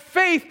have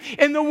faith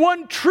in the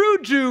one true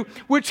Jew,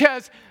 which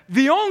has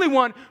the only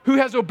one who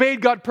has obeyed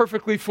God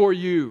perfectly for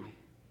you.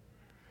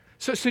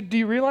 So do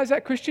you realize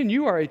that, Christian?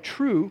 You are a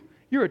true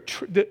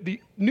the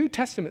New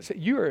Testament says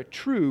you are a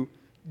true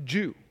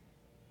Jew.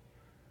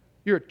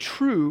 You're a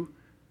true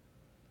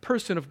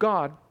person of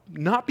God,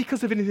 not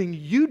because of anything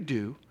you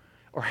do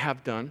or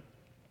have done,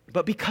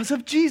 but because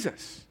of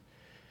Jesus.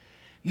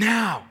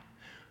 Now,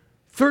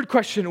 third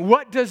question,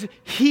 what does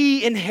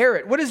he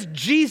inherit? What does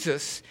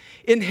Jesus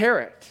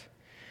inherit?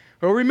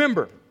 Well,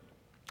 remember,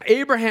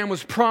 Abraham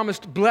was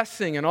promised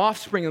blessing and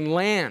offspring and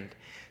land,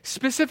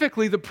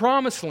 specifically the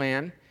promised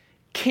land,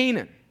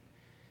 Canaan.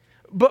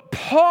 But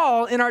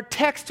Paul, in our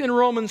text in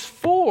Romans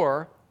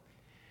 4,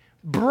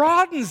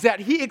 broadens that.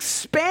 He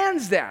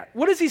expands that.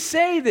 What does he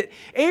say that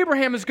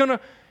Abraham is going to,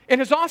 and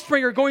his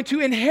offspring are going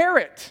to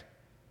inherit?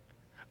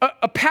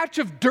 A patch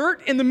of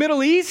dirt in the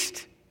Middle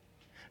East?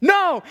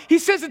 No, he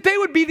says that they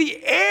would be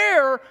the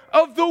heir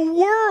of the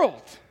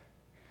world.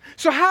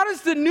 So how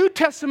does the New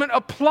Testament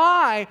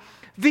apply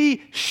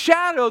the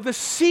shadow, the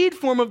seed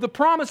form of the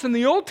promise in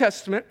the Old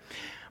Testament?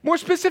 More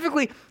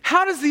specifically,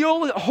 how does the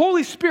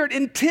Holy Spirit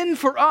intend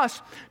for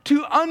us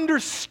to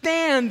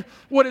understand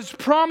what is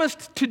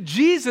promised to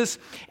Jesus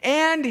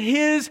and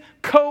his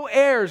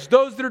co-heirs,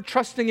 those that are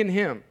trusting in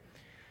him?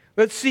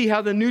 Let's see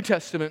how the New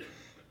Testament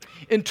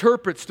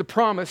interprets the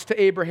promise to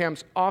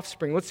Abraham's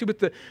offspring. Let's see what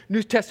the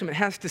New Testament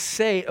has to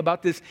say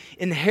about this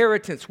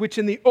inheritance, which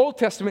in the Old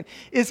Testament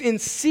is in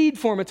seed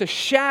form. It's a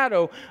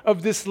shadow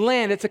of this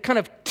land. It's a kind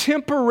of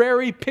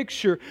temporary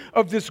picture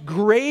of this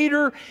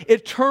greater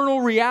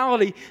eternal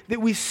reality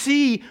that we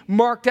see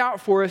marked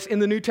out for us in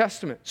the New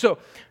Testament. So,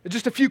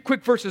 just a few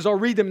quick verses. I'll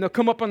read them. They'll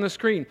come up on the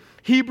screen.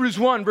 Hebrews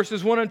 1,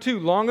 verses 1 and 2.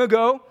 Long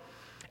ago,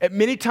 at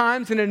many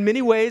times and in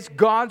many ways,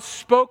 God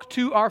spoke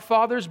to our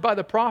fathers by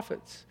the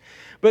prophets.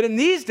 But in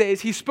these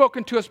days, he's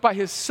spoken to us by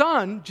his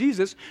Son,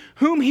 Jesus,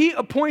 whom he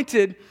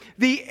appointed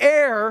the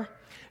heir,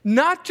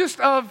 not just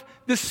of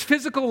this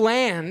physical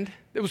land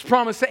that was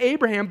promised to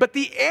Abraham, but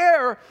the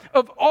heir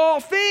of all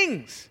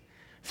things,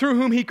 through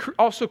whom he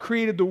also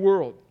created the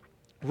world.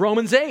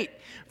 Romans 8,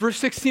 verse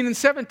 16 and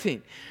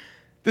 17.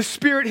 The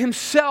Spirit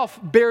himself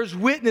bears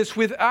witness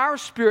with our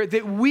spirit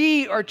that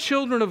we are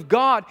children of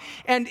God,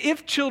 and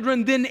if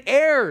children, then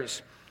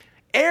heirs.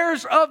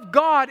 Heirs of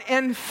God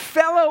and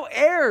fellow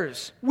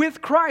heirs with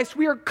Christ.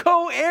 We are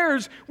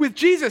co-heirs with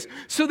Jesus.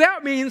 So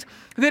that means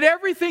that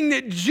everything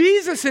that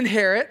Jesus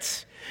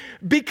inherits,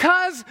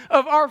 because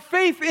of our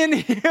faith in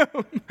him.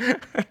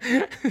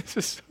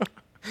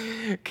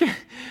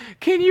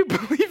 Can you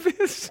believe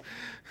this?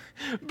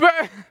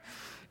 But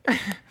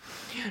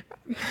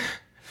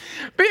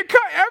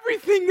because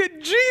everything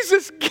that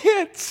Jesus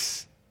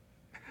gets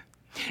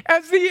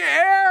as the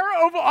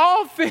heir of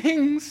all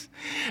things,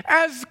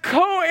 as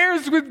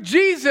co-heirs with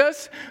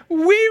Jesus,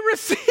 we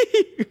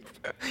receive.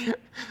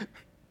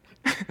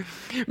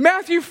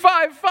 Matthew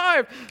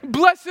 5:5,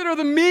 blessed are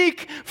the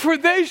meek, for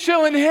they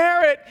shall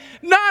inherit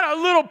not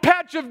a little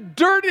patch of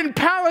dirt in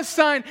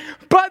Palestine,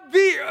 but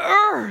the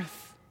earth.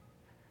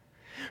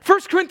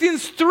 1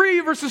 Corinthians 3,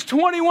 verses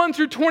 21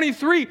 through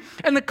 23,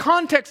 and the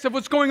context of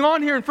what's going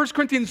on here in 1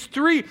 Corinthians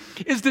 3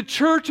 is the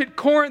church at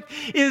Corinth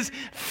is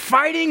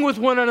fighting with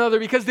one another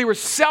because they were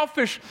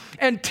selfish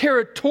and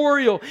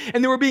territorial,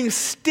 and they were being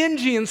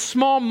stingy and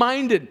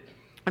small-minded.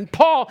 And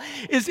Paul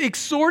is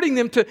exhorting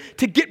them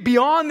to get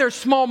beyond their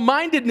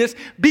small-mindedness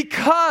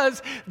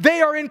because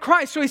they are in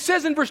Christ. So he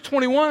says in verse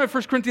 21 of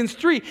 1 Corinthians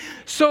 3,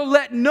 so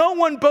let no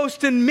one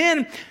boast in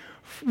men.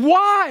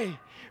 Why?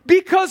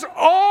 Because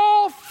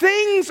all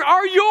things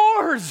are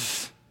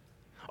yours.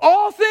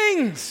 All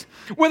things.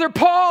 Whether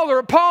Paul or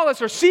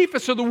Apollos or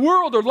Cephas or the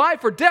world or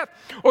life or death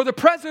or the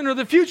present or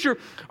the future,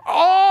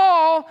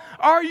 all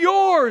are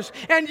yours.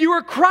 And you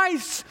are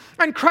Christ's,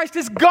 and Christ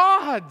is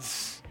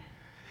God's.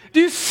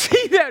 Do you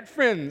see that,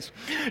 friends?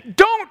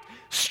 Don't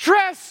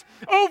stress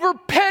over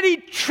petty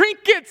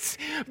trinkets,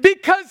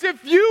 because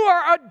if you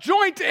are a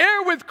joint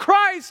heir with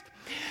Christ,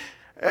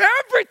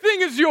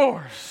 everything is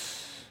yours.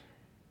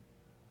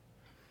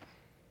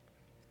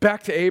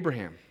 Back to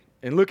Abraham,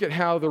 and look at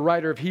how the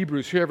writer of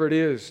Hebrews, whoever it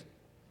is,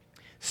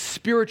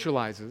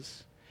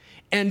 spiritualizes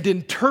and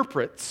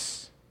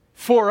interprets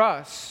for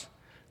us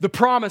the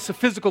promise of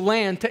physical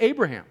land to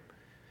Abraham.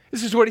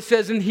 This is what he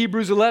says in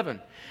Hebrews 11,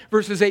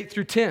 verses 8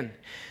 through 10.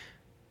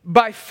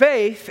 By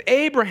faith,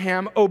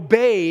 Abraham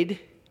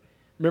obeyed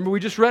Remember,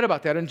 we just read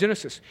about that in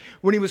Genesis.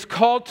 When he was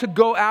called to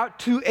go out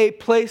to a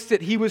place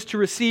that he was to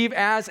receive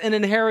as an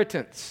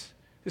inheritance,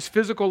 this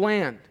physical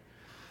land.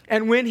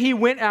 And when he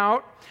went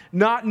out,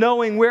 not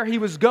knowing where he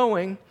was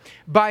going,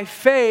 by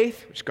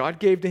faith, which God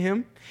gave to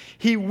him,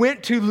 he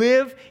went to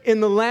live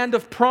in the land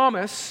of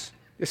promise,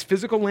 this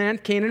physical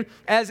land, Canaan,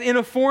 as in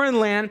a foreign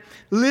land,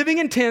 living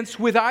in tents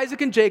with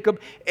Isaac and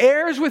Jacob,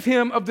 heirs with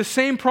him of the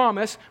same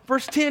promise.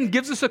 Verse 10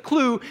 gives us a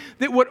clue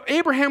that what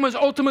Abraham was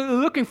ultimately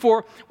looking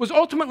for was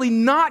ultimately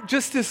not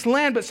just this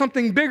land, but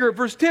something bigger.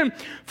 Verse 10,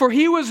 for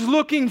he was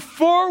looking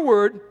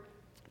forward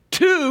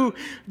to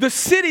the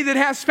city that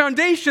has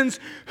foundations,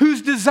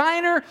 whose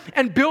designer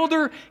and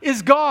builder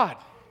is God.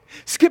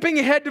 Skipping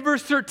ahead to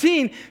verse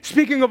 13,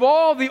 speaking of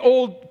all the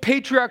old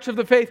patriarchs of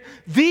the faith,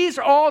 these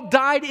all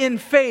died in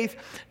faith,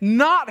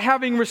 not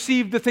having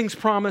received the things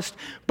promised,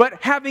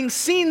 but having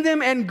seen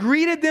them and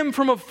greeted them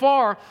from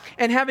afar,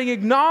 and having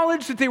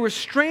acknowledged that they were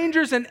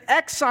strangers and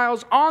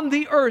exiles on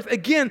the earth.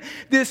 Again,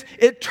 this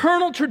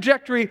eternal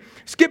trajectory.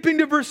 Skipping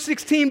to verse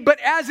 16, but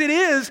as it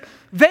is,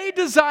 they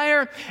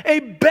desire a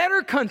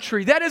better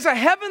country, that is a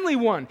heavenly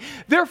one.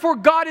 Therefore,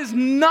 God is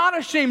not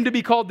ashamed to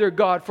be called their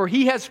God, for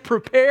he has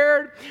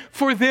prepared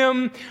for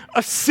them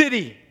a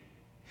city.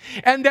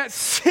 And that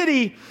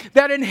city,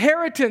 that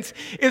inheritance,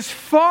 is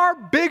far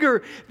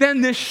bigger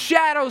than the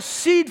shadow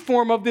seed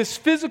form of this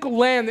physical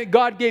land that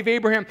God gave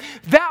Abraham.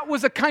 That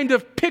was a kind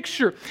of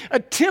picture, a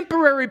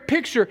temporary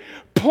picture,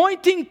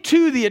 pointing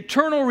to the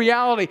eternal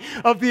reality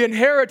of the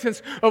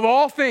inheritance of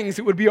all things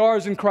that would be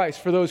ours in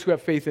Christ for those who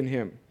have faith in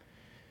him.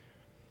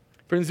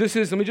 Friends,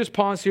 let me just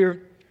pause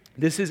here.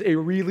 This is a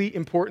really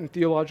important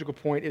theological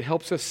point. It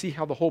helps us see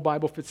how the whole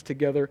Bible fits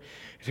together.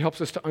 It helps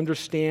us to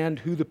understand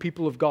who the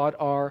people of God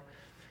are.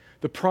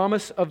 The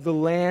promise of the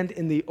land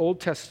in the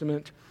Old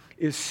Testament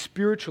is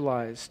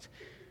spiritualized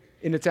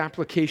in its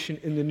application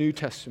in the New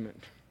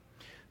Testament.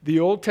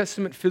 The Old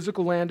Testament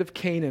physical land of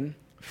Canaan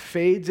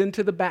fades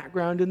into the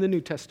background in the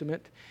New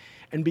Testament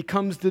and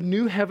becomes the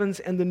new heavens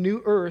and the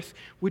new earth,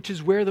 which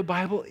is where the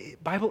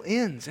Bible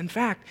ends. In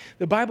fact,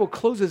 the Bible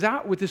closes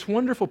out with this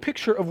wonderful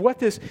picture of what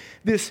this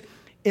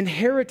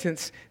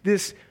inheritance,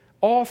 this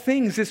all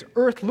things, this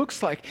earth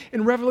looks like.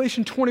 In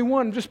Revelation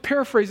 21, I'm just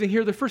paraphrasing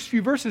here the first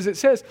few verses, it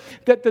says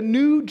that the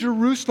new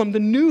Jerusalem, the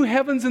new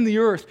heavens and the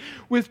earth,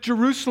 with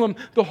Jerusalem,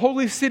 the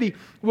holy city,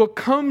 will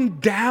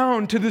come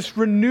down to this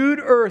renewed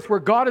earth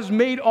where God has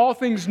made all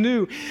things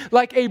new,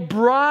 like a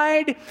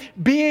bride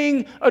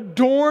being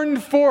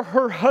adorned for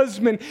her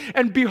husband.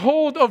 And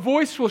behold, a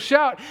voice will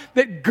shout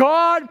that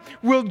God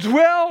will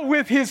dwell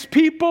with his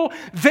people.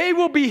 They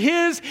will be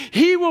his,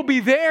 he will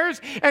be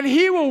theirs, and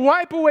he will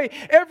wipe away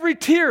every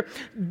tear.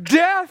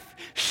 Death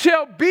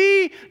shall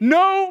be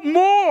no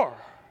more.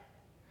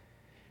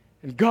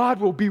 And God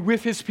will be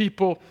with his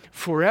people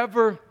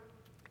forever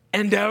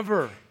and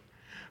ever.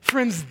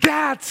 Friends,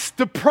 that's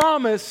the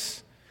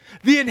promise,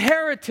 the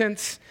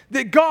inheritance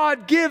that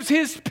God gives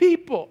his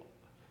people.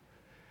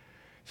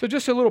 So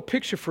just a little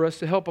picture for us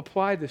to help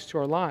apply this to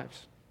our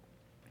lives.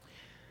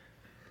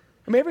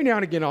 I mean, every now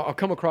and again I'll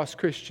come across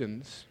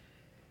Christians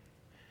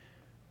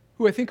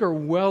who I think are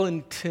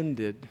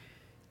well-intended,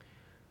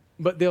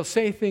 but they'll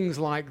say things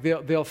like,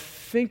 they'll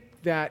think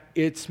that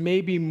it's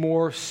maybe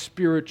more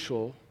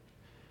spiritual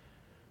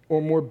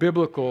or more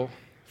biblical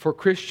for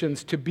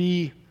Christians to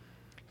be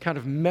kind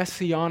of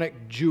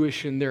messianic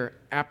Jewish in their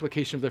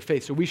application of their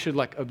faith. So we should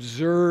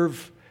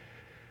observe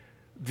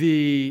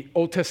the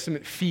Old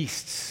Testament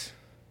feasts.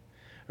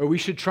 Or we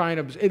should try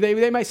and observe.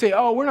 They might say,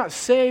 oh, we're not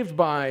saved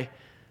by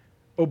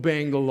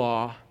obeying the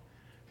law.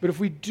 But if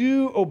we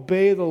do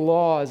obey the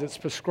law as it's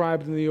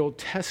prescribed in the Old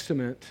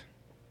Testament,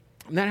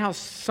 that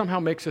somehow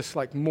makes us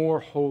more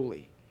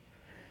holy.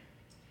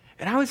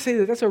 And I would say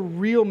that that's a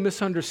real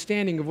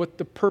misunderstanding of what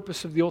the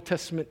purpose of the Old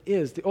Testament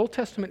is. The Old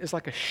Testament is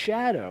like a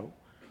shadow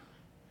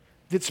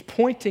that's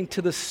pointing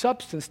to the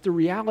substance, the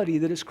reality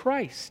that is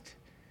Christ.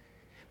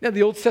 Now,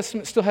 the Old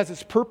Testament still has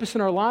its purpose in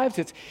our lives.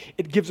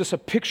 It gives us a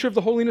picture of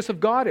the holiness of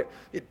God.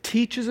 It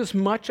teaches us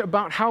much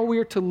about how we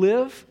are to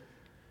live.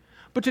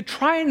 But to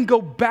try and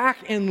go back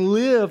and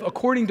live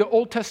according to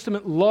Old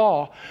Testament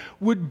law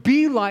would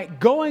be like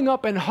going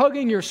up and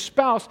hugging your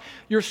spouse.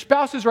 Your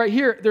spouse is right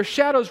here, their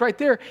shadow's right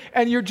there,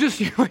 and you're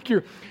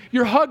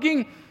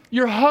hugging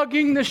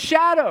the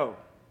shadow.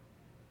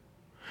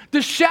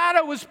 The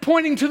shadow is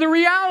pointing to the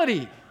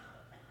reality.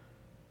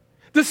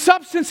 The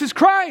substance is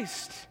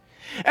Christ.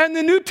 And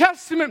the New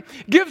Testament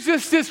gives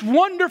us this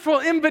wonderful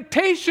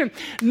invitation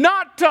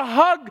not to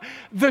hug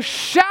the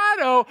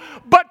shadow,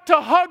 but to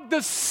hug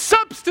the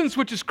substance,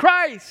 which is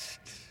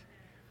Christ.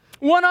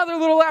 One other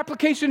little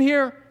application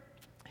here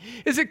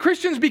is that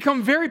Christians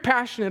become very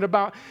passionate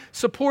about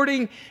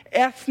supporting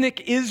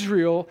ethnic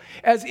Israel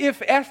as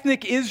if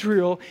ethnic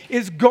Israel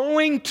is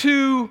going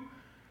to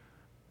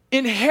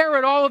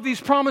inherit all of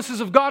these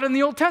promises of God in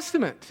the Old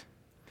Testament.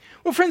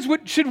 Well, friends,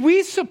 should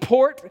we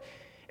support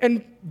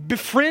and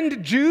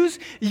befriend Jews?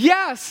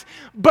 Yes,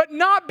 but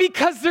not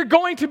because they're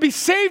going to be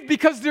saved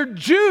because they're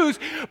Jews,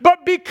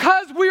 but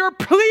because we are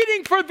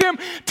pleading for them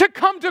to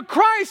come to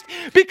Christ,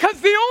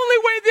 because the only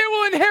way they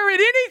will inherit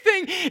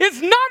anything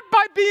is not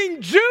by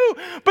being Jew,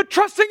 but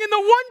trusting in the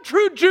one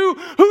true Jew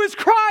who is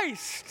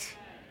Christ.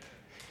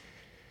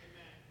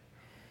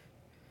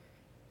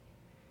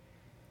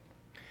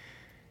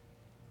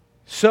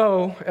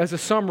 So, as a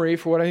summary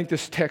for what I think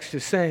this text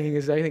is saying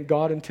is I think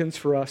God intends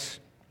for us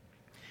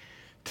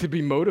to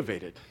be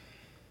motivated.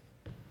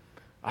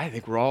 I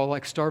think we're all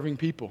like starving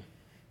people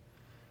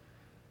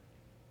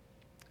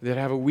that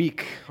have a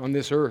week on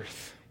this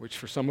earth, which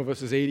for some of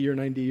us is 80 or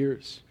 90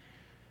 years.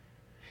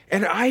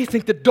 And I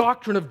think the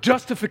doctrine of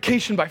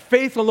justification by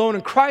faith alone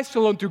and Christ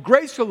alone through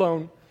grace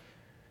alone,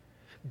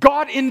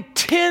 God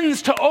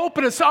intends to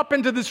open us up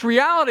into this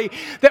reality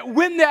that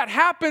when that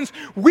happens,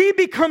 we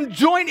become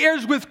joint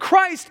heirs with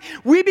Christ.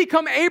 We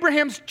become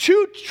Abraham's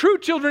true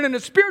children in a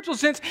spiritual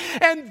sense.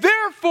 And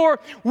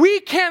therefore,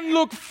 we can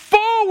look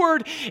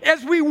forward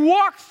as we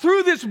walk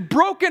through this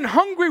broken,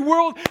 hungry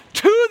world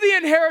to the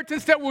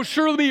inheritance that will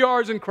surely be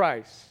ours in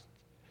Christ.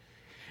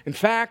 In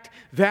fact,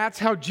 that's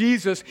how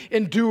Jesus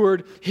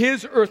endured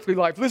his earthly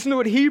life. Listen to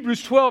what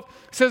Hebrews 12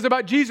 says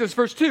about Jesus,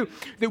 verse 2,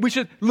 that we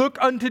should look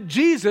unto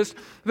Jesus,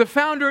 the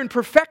founder and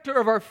perfecter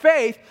of our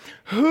faith,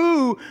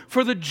 who,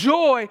 for the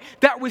joy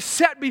that was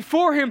set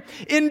before him,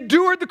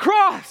 endured the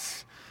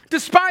cross,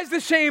 despised the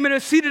shame, and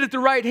is seated at the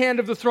right hand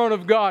of the throne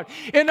of God.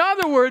 In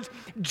other words,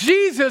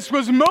 Jesus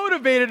was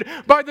motivated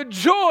by the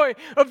joy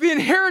of the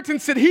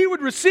inheritance that he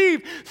would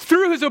receive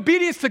through his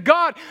obedience to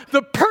God,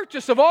 the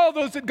purchase of all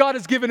those that God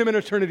has given him in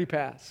eternity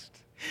past.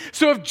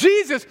 So if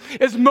Jesus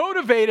is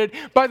motivated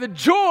by the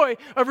joy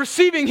of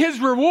receiving his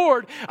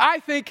reward, I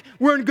think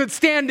we're in good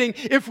standing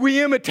if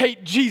we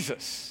imitate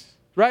Jesus,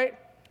 right?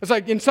 It's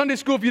like in Sunday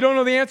school, if you don't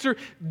know the answer,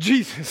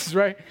 Jesus,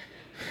 right?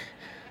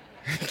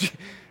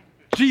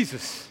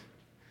 Jesus.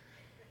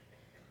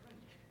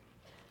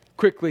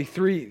 Quickly,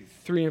 three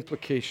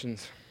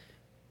implications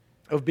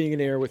of being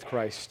an heir with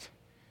Christ.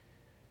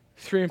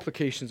 Three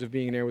implications of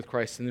being an heir with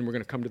Christ, and then we're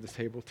going to come to the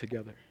table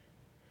together.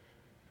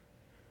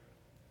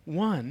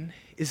 One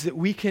is that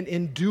we can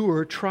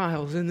endure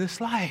trials in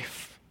this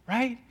life,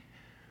 right?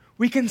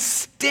 We can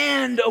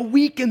stand a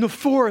week in the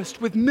forest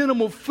with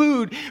minimal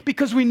food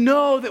because we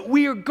know that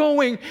we are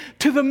going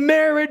to the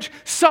marriage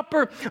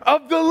supper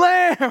of the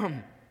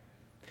Lamb.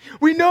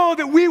 We know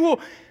that we will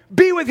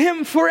be with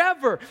him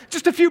forever.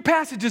 Just a few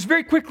passages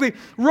very quickly.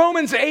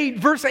 Romans 8,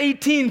 verse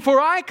 18.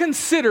 For I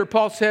consider,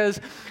 Paul says,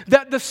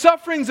 that the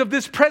sufferings of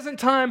this present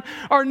time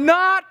are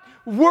not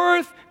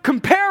worth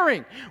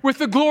comparing with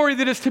the glory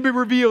that is to be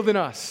revealed in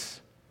us.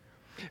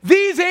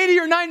 These 80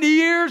 or 90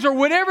 years or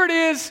whatever it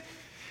is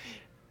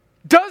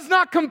does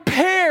not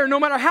compare, no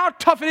matter how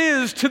tough it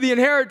is, to the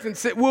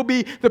inheritance that will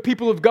be the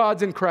people of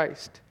God in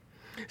Christ.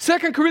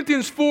 2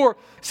 Corinthians 4,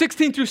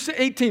 16 through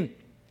 18.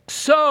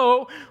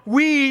 So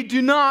we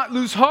do not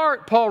lose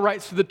heart, Paul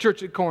writes to the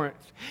church at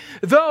Corinth.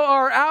 Though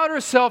our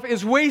outer self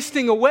is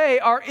wasting away,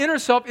 our inner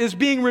self is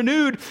being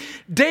renewed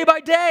day by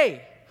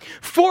day.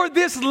 For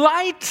this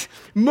light,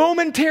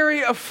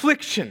 momentary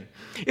affliction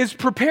is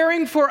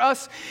preparing for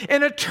us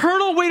an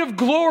eternal weight of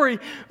glory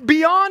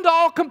beyond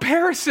all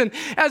comparison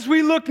as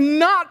we look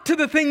not to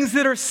the things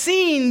that are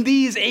seen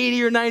these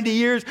 80 or 90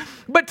 years,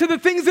 but to the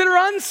things that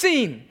are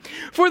unseen.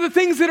 For the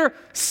things that are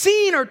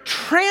seen are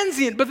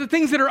transient, but the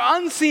things that are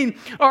unseen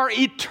are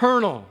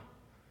eternal.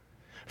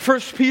 1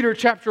 Peter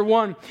chapter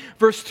 1,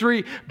 verse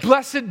 3,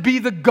 Blessed be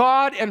the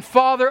God and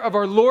Father of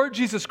our Lord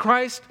Jesus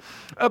Christ.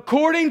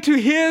 According to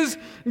his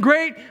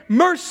great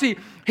mercy,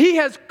 he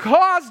has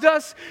caused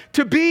us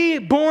to be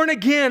born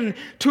again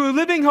to a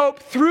living hope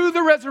through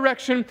the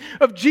resurrection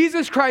of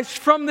Jesus Christ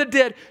from the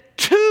dead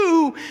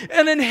to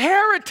an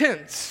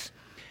inheritance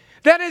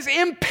that is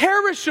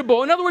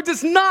imperishable. In other words,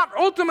 it's not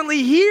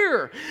ultimately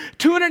here,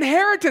 to an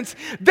inheritance.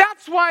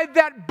 That's why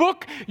that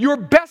book, Your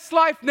Best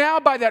Life Now,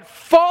 by that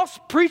false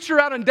preacher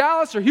out in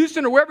Dallas or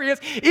Houston or wherever he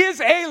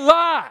is a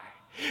lie.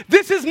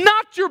 This is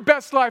not your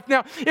best life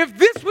now. If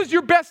this was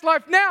your best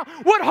life now,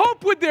 what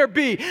hope would there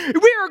be?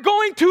 We are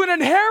going to an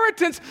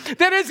inheritance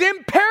that is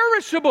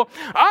imperishable,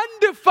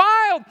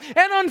 undefiled,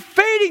 and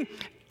unfading,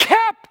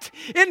 kept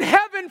in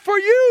heaven for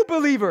you,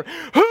 believer,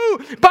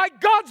 who by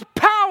God's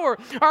power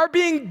are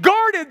being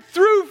guarded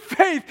through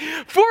faith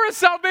for a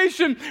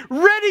salvation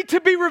ready to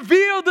be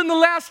revealed in the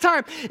last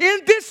time. In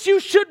this you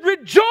should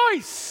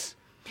rejoice.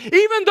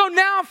 Even though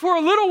now for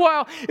a little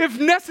while, if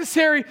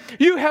necessary,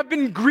 you have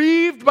been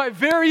grieved by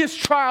various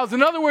trials.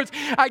 In other words,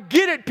 I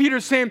get it,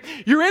 Peter's saying,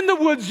 you're in the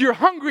woods, you're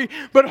hungry,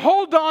 but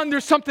hold on,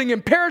 there's something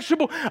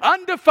imperishable,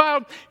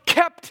 undefiled,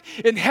 kept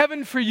in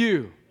heaven for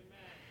you.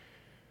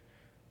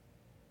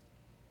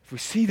 If we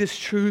see this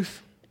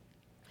truth,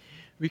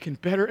 we can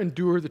better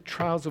endure the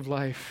trials of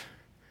life.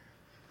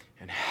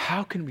 And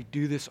how can we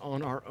do this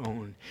on our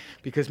own?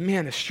 Because,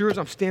 man, as sure as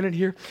I'm standing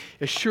here,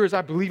 as sure as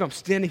I believe I'm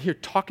standing here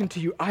talking to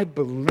you, I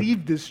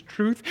believe this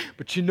truth.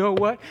 But you know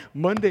what?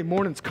 Monday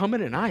morning's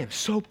coming, and I am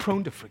so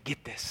prone to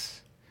forget this.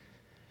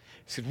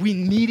 He said, we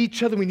need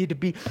each other. We need to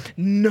be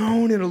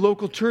known in a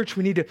local church.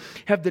 We need to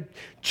have the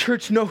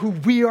church know who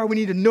we are. We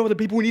need to know the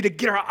people. We need to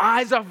get our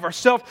eyes off of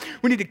ourselves.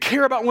 We need to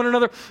care about one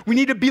another. We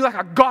need to be like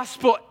a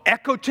gospel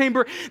echo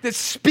chamber that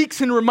speaks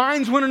and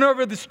reminds one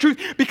another of this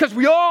truth, because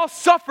we all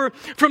suffer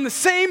from the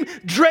same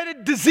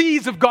dreaded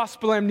disease of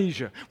gospel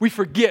amnesia. We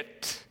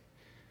forget.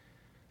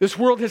 This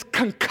world has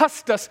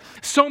concussed us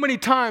so many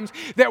times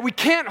that we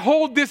can't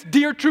hold this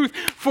dear truth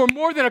for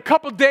more than a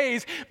couple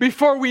days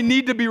before we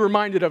need to be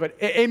reminded of it.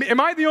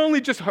 Am I the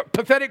only just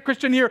pathetic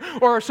Christian here,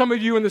 or are some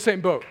of you in the same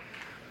boat?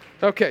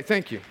 Okay,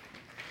 thank you.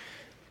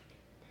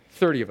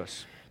 30 of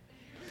us.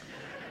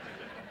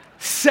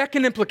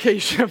 Second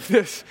implication of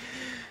this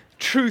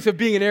truth of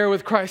being an heir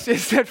with Christ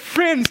is that,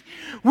 friends,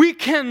 we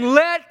can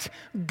let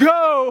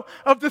go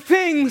of the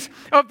things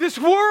of this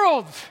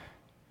world.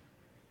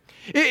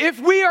 If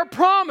we are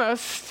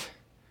promised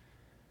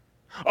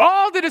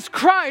all that is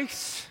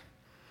Christ,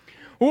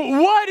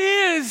 what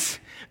is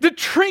the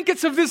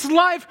trinkets of this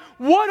life?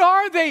 What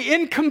are they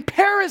in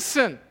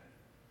comparison?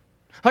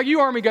 Like, you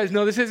Army guys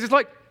know this. It's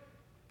like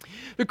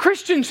the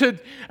Christian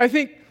should, I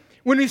think,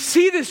 when we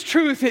see this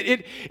truth,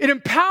 it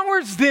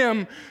empowers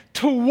them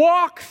to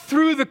walk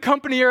through the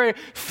company area,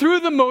 through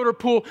the motor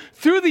pool,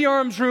 through the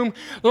arms room,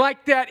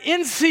 like that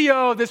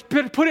NCO that's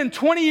been put in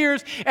 20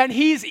 years, and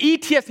he's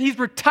ETS, and he's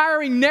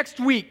retiring next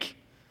week.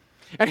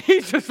 And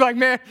he's just like,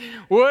 man,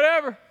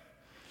 whatever.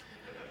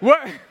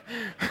 What?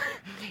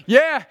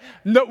 Yeah,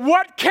 no,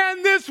 what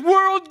can this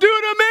world do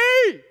to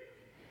me?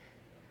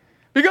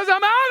 Because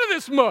I'm out of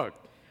this mug.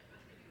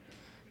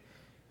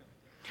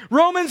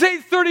 Romans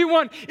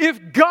 8:31,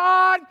 if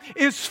God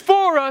is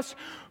for us,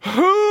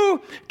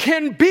 who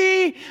can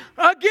be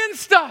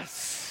against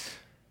us?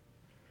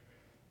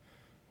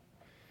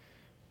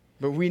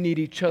 But we need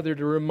each other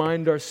to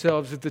remind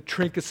ourselves that the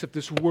trinkets of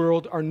this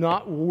world are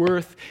not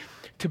worth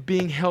to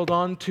being held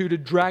on to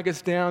drag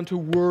us down, to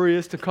worry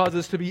us, to cause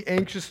us to be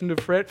anxious and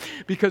to fret,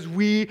 because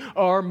we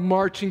are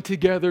marching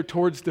together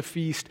towards the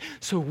feast.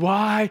 So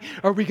why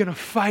are we going to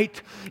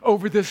fight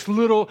over this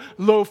little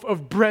loaf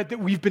of bread that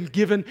we've been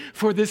given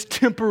for this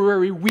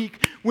temporary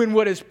week, when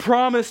what is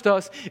promised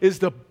us is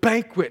the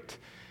banquet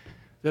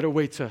that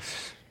awaits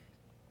us?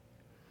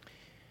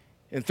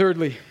 And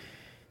thirdly,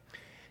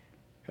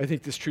 I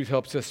think this truth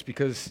helps us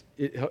because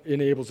it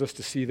enables us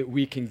to see that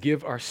we can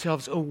give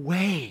ourselves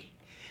away.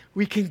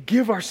 We can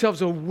give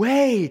ourselves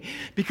away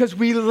because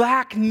we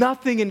lack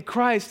nothing in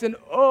Christ. And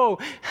oh,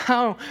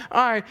 how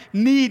I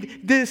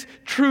need this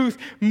truth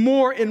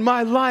more in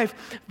my life.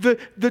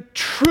 The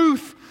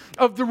truth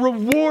of the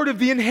reward of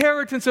the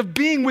inheritance of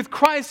being with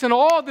Christ, and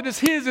all that is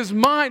His is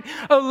mine,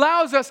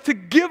 allows us to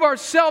give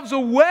ourselves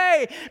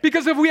away,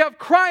 because if we have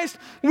Christ,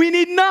 we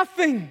need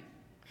nothing.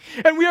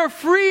 And we are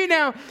free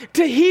now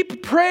to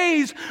heap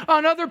praise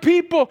on other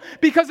people,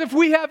 because if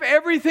we have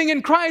everything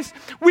in Christ,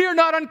 we are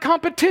not in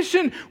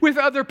competition with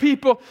other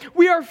people.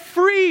 We are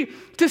free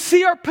to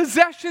see our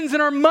possessions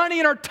and our money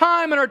and our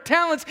time and our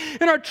talents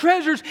and our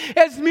treasures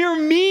as mere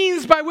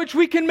means by which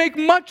we can make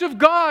much of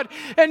God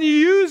and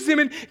use them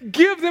and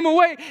give them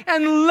away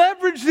and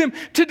leverage them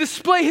to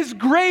display His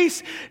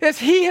grace as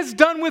He has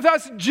done with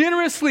us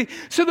generously,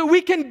 so that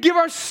we can give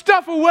our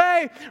stuff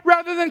away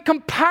rather than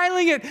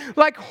compiling it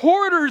like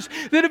hoarders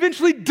that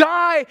eventually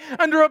die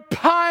under a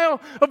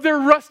pile of their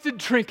rusted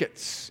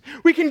trinkets.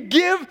 We can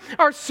give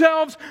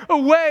ourselves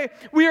away.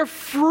 We are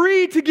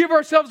free to give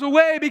ourselves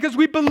away because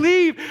we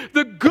believe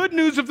the good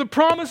news of the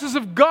promises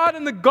of God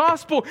in the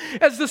gospel,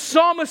 as the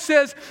psalmist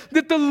says,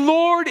 that the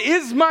Lord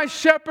is my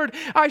shepherd,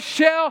 I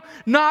shall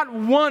not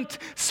want.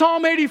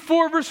 Psalm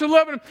 84 verse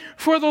 11,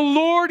 for the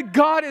Lord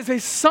God is a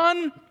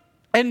sun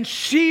and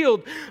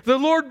shield. The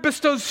Lord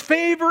bestows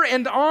favor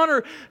and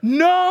honor.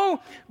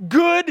 No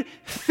good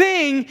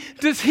thing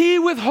does He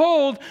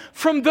withhold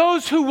from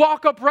those who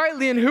walk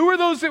uprightly. And who are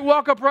those that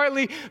walk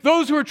uprightly?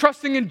 Those who are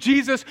trusting in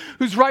Jesus,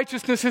 whose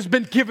righteousness has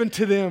been given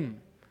to them.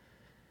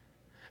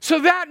 So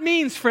that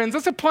means, friends,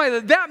 let's apply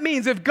that. That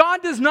means if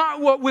God does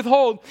not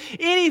withhold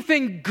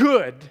anything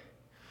good,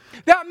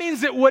 that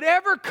means that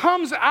whatever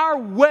comes our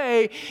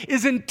way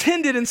is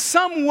intended in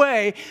some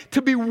way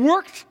to be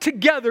worked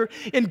together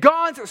in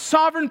God's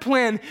sovereign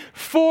plan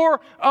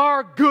for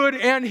our good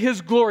and His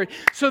glory.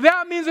 So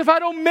that means if I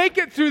don't make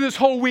it through this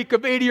whole week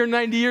of 80 or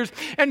 90 years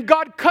and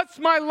God cuts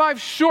my life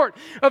short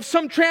of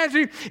some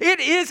tragedy, it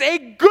is a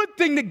good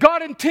thing that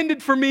God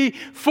intended for me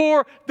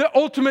for the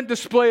ultimate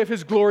display of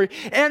His glory.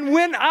 And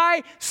when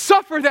I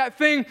suffer that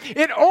thing,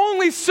 it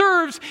only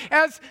serves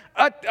as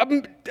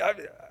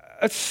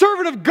a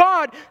servant of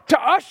God to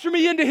usher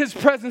me into His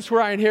presence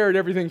where I inherit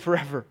everything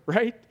forever,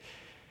 right?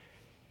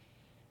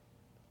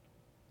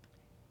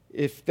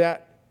 If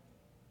that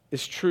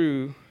is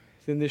true,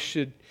 then this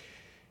should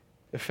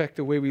affect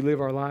the way we live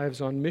our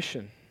lives on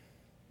mission.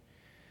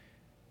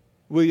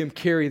 William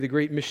Carey, the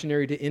great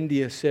missionary to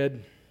India,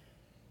 said,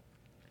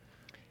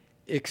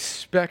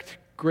 expect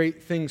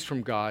great things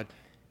from God.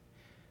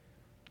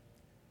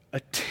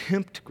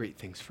 Attempt great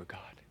things for God.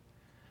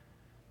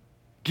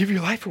 Give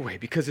your life away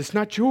because it's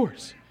not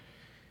yours.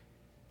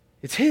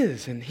 It's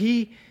His, and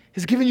He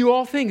has given you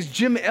all things.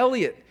 Jim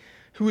Elliot,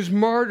 who was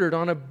martyred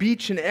on a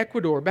beach in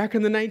Ecuador back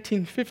in the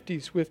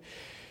 1950s with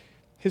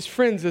his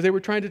friends as they were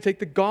trying to take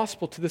the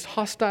gospel to this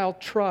hostile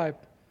tribe,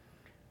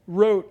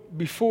 wrote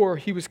before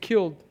he was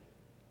killed,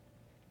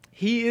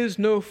 "He is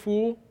no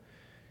fool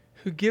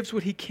who gives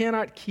what he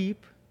cannot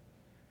keep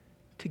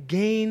to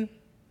gain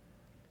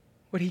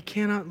what he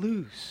cannot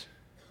lose."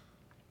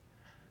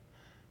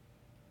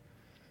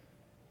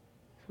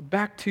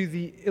 Back to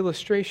the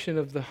illustration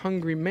of the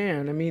hungry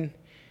man. I mean,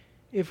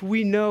 if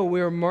we know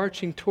we are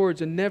marching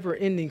towards a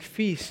never-ending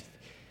feast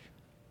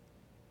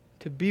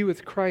to be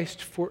with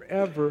Christ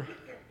forever,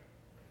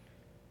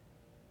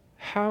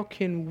 how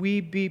can we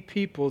be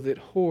people that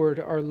hoard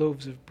our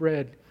loaves of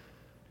bread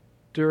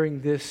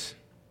during this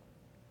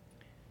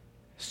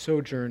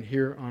sojourn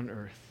here on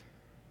earth?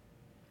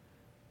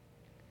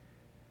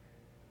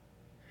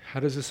 How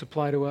does this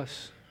apply to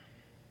us?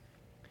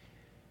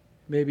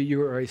 Maybe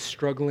you are a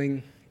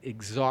struggling,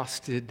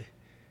 exhausted,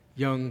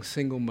 young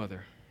single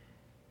mother.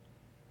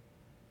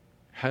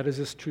 How does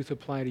this truth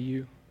apply to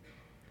you?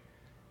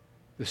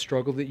 The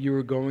struggle that you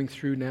are going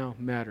through now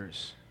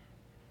matters.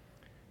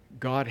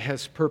 God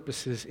has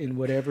purposes in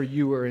whatever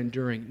you are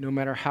enduring, no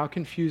matter how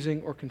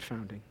confusing or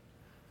confounding.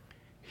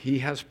 He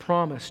has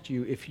promised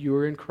you, if you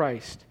are in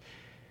Christ,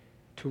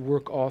 to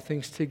work all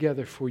things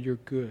together for your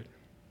good.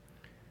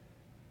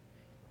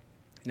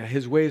 Now,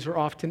 His ways are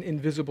often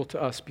invisible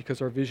to us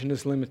because our vision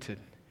is limited,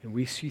 and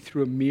we see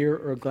through a mirror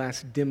or a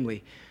glass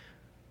dimly.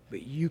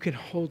 But you can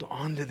hold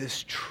on to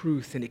this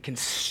truth, and it can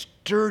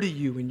stir to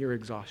you in your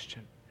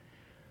exhaustion.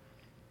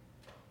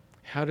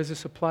 How does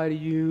this apply to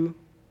you,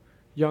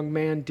 young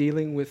man,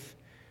 dealing with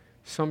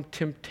some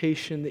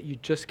temptation that you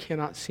just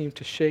cannot seem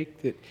to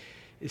shake, that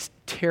is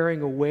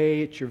tearing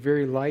away at your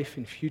very life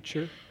and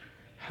future?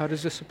 How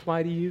does this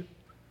apply to you?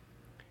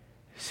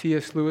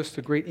 C.S. Lewis,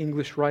 the great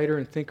English writer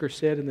and thinker,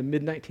 said in the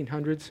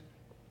mid-1900s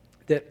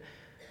that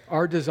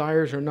our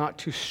desires are not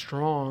too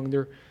strong,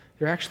 they're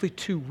actually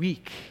too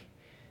weak.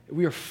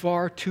 We are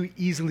far too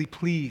easily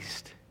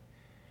pleased.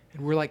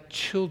 And we're like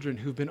children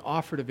who've been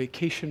offered a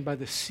vacation by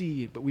the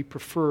sea, but we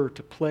prefer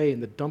to play in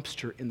the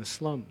dumpster in the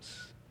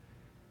slums.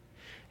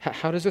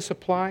 How does this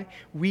apply?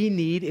 We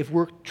need, if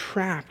we're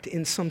trapped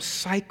in some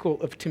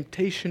cycle of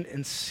temptation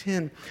and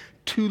sin,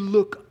 to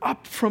look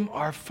up from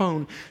our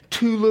phone,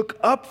 to look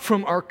up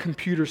from our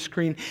computer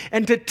screen,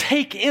 and to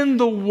take in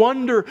the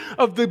wonder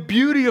of the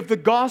beauty of the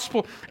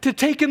gospel, to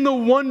take in the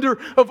wonder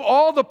of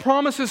all the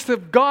promises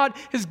that God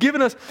has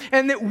given us,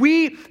 and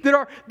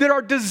that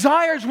our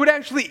desires would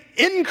actually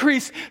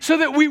increase so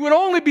that we would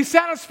only be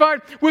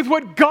satisfied with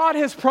what God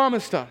has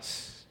promised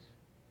us.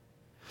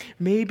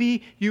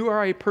 Maybe you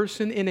are a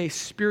person in a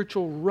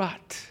spiritual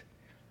rut.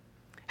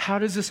 How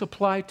does this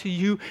apply to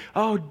you?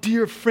 Oh,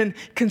 dear friend,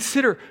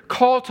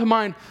 call to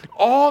mind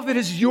all that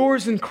is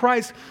yours in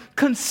Christ.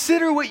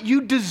 Consider what you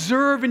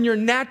deserve in your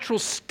natural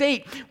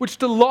state, which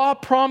the law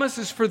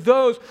promises for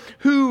those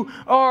who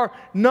are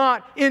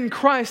not in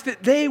Christ,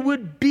 that they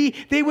would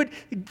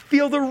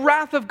feel the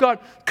wrath of God.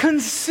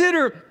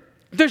 Consider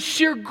the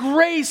sheer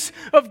grace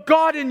of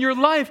God in your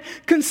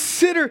life.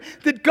 Consider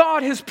that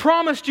God has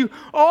promised you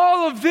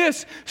all of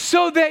this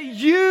so that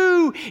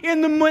you,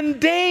 in the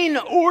mundane,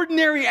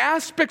 ordinary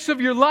aspects of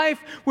your life,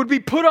 would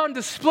be put on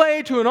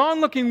display to an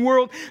onlooking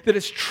world that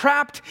is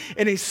trapped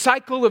in a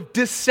cycle of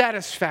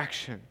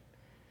dissatisfaction.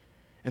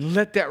 And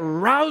let that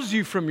rouse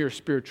you from your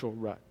spiritual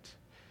rut.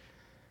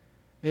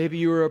 Maybe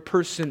you are a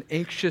person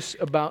anxious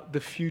about the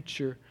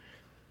future,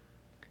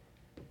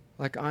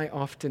 like I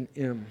often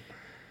am.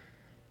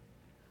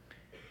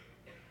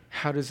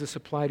 How does this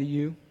apply to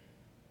you?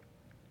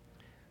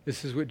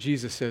 This is what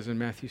Jesus says in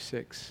Matthew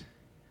 6,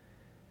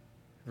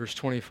 verse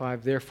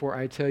 25. Therefore,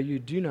 I tell you,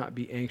 do not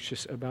be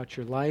anxious about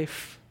your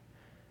life,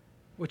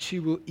 what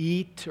you will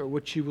eat or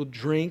what you will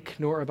drink,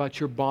 nor about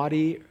your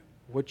body,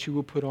 what you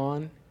will put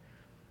on.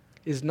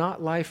 Is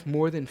not life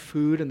more than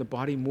food and the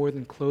body more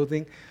than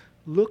clothing?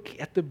 Look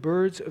at the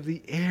birds of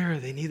the air.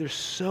 They neither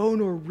sow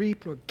nor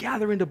reap nor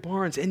gather into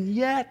barns, and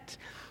yet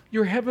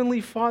your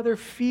heavenly Father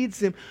feeds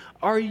them.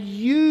 Are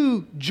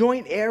you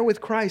joint heir with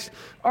Christ?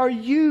 Are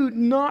you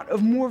not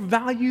of more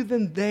value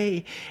than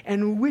they?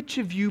 And which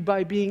of you,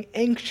 by being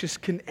anxious,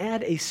 can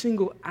add a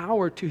single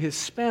hour to his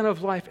span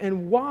of life?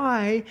 And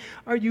why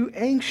are you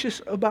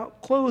anxious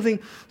about clothing?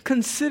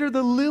 Consider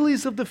the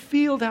lilies of the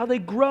field, how they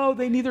grow.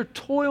 They neither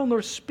toil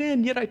nor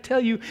spin. Yet I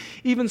tell you,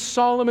 even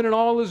Solomon in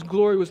all his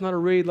glory was not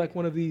arrayed like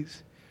one of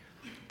these.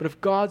 But if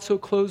God so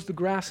clothes the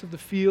grass of the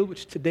field,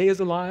 which today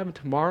is alive and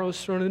tomorrow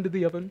is thrown into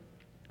the oven,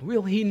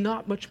 will he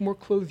not much more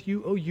clothe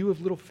you, O you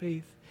of little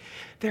faith?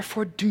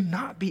 Therefore do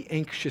not be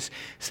anxious,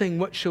 saying,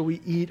 what shall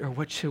we eat, or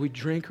what shall we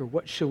drink, or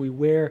what shall we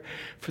wear?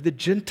 For the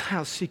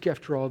Gentiles seek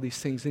after all these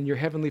things, and your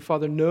heavenly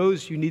Father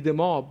knows you need them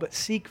all. But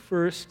seek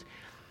first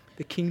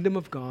the kingdom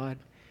of God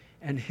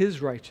and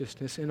his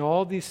righteousness, and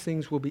all these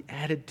things will be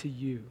added to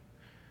you.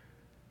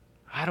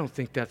 I don't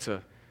think that's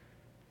a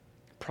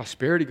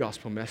prosperity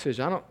gospel message.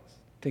 I don't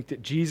think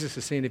that Jesus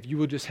is saying if you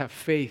will just have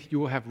faith, you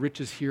will have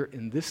riches here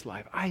in this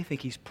life. I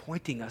think he's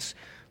pointing us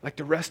like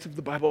the rest of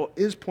the Bible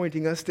is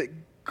pointing us, that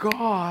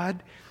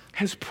God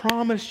has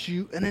promised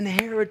you an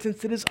inheritance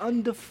that is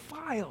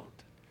undefiled.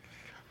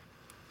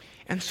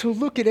 And so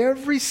look at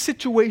every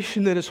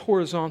situation that is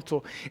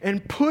horizontal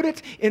and put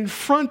it in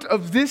front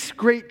of this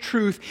great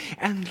truth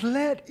and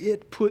let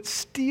it put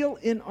steel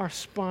in our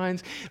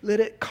spines.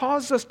 Let it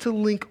cause us to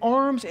link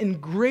arms in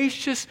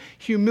gracious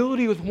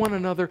humility with one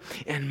another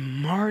and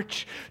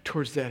march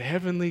towards that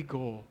heavenly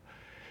goal.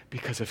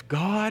 Because if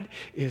God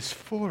is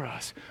for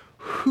us,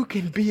 who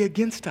can be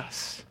against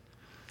us?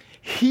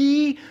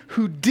 He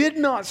who did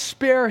not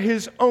spare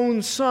his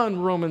own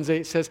son, Romans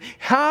 8 says,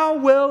 how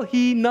will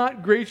he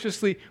not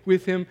graciously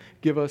with him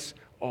give us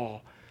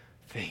all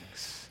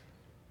things?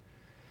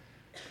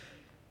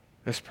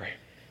 Let's pray.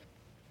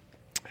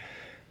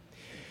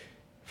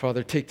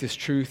 Father, take this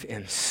truth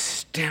and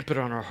stamp it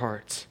on our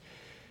hearts.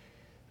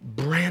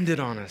 Brand it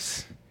on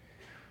us.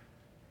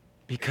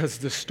 Because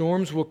the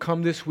storms will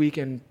come this week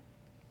and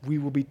we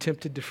will be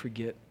tempted to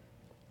forget.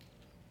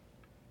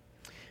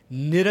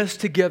 Knit us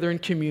together in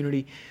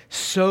community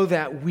so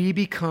that we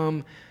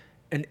become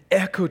an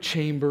echo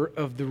chamber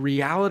of the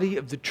reality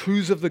of the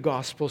truths of the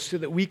gospel so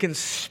that we can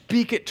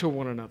speak it to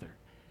one another.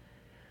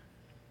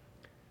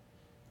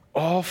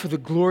 All for the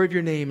glory of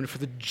your name and for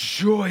the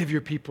joy of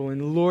your people.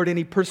 And Lord,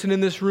 any person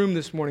in this room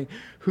this morning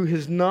who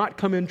has not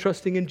come in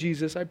trusting in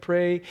Jesus, I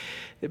pray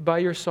that by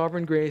your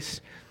sovereign grace,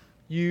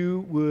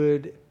 you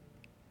would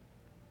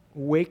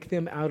wake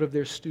them out of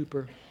their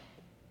stupor.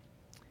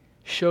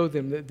 Show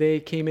them that they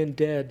came in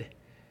dead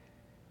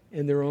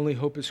and their only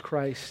hope is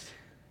Christ.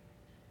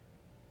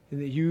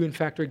 And that you, in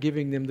fact, are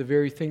giving them the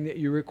very thing that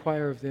you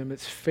require of them.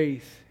 It's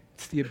faith.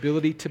 It's the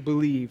ability to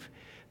believe.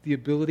 The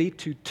ability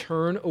to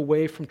turn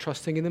away from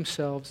trusting in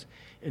themselves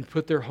and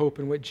put their hope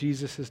in what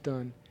Jesus has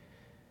done.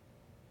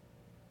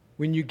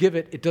 When you give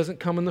it, it doesn't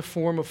come in the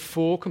form of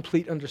full,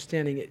 complete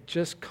understanding. It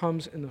just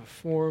comes in the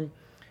form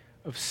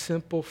of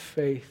simple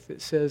faith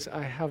that says,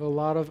 I have a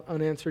lot of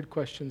unanswered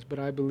questions, but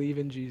I believe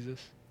in Jesus.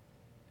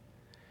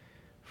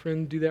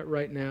 Friend, do that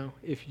right now.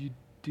 If you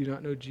do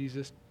not know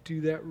Jesus,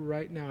 do that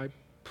right now. I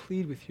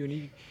plead with you.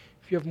 And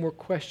if you have more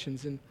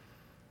questions, and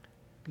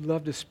I'd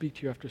love to speak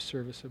to you after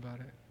service about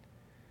it.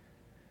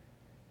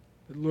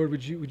 But Lord,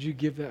 would you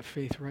give that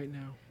faith right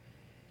now?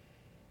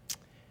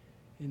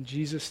 In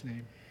Jesus'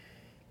 name,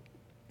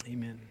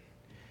 amen.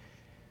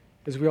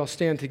 As we all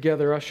stand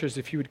together, ushers,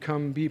 if you would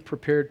come, be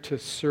prepared to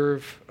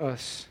serve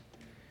us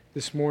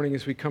this morning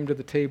as we come to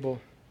the table.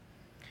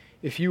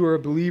 If you are a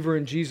believer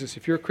in Jesus,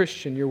 if you're a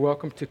Christian, you're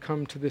welcome to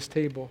come to this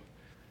table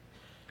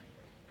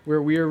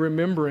where we are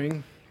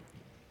remembering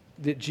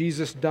that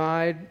Jesus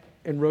died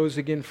and rose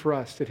again for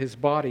us, that his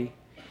body,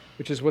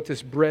 which is what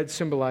this bread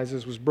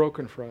symbolizes, was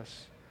broken for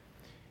us,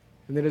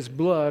 and that his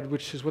blood,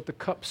 which is what the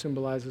cup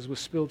symbolizes,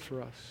 was spilled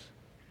for us.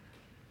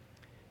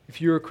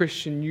 If you're a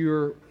Christian,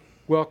 you're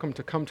welcome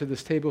to come to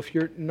this table. If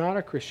you're not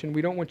a Christian,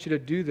 we don't want you to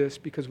do this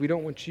because we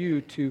don't want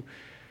you to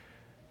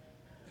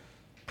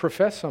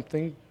profess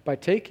something by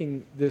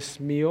taking this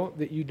meal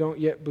that you don't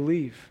yet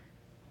believe.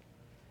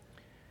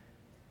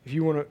 If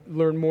you want to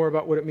learn more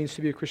about what it means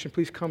to be a Christian,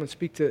 please come and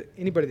speak to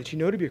anybody that you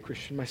know to be a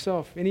Christian,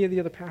 myself, any of the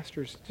other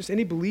pastors, just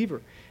any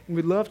believer. And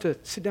we'd love to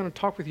sit down and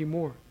talk with you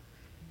more.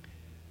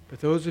 But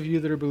those of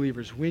you that are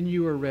believers, when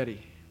you are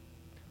ready,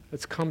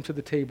 let's come to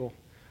the table.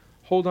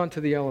 Hold on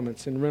to the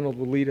elements, and Reynold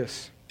will lead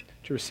us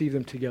to receive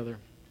them together.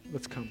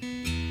 Let's come.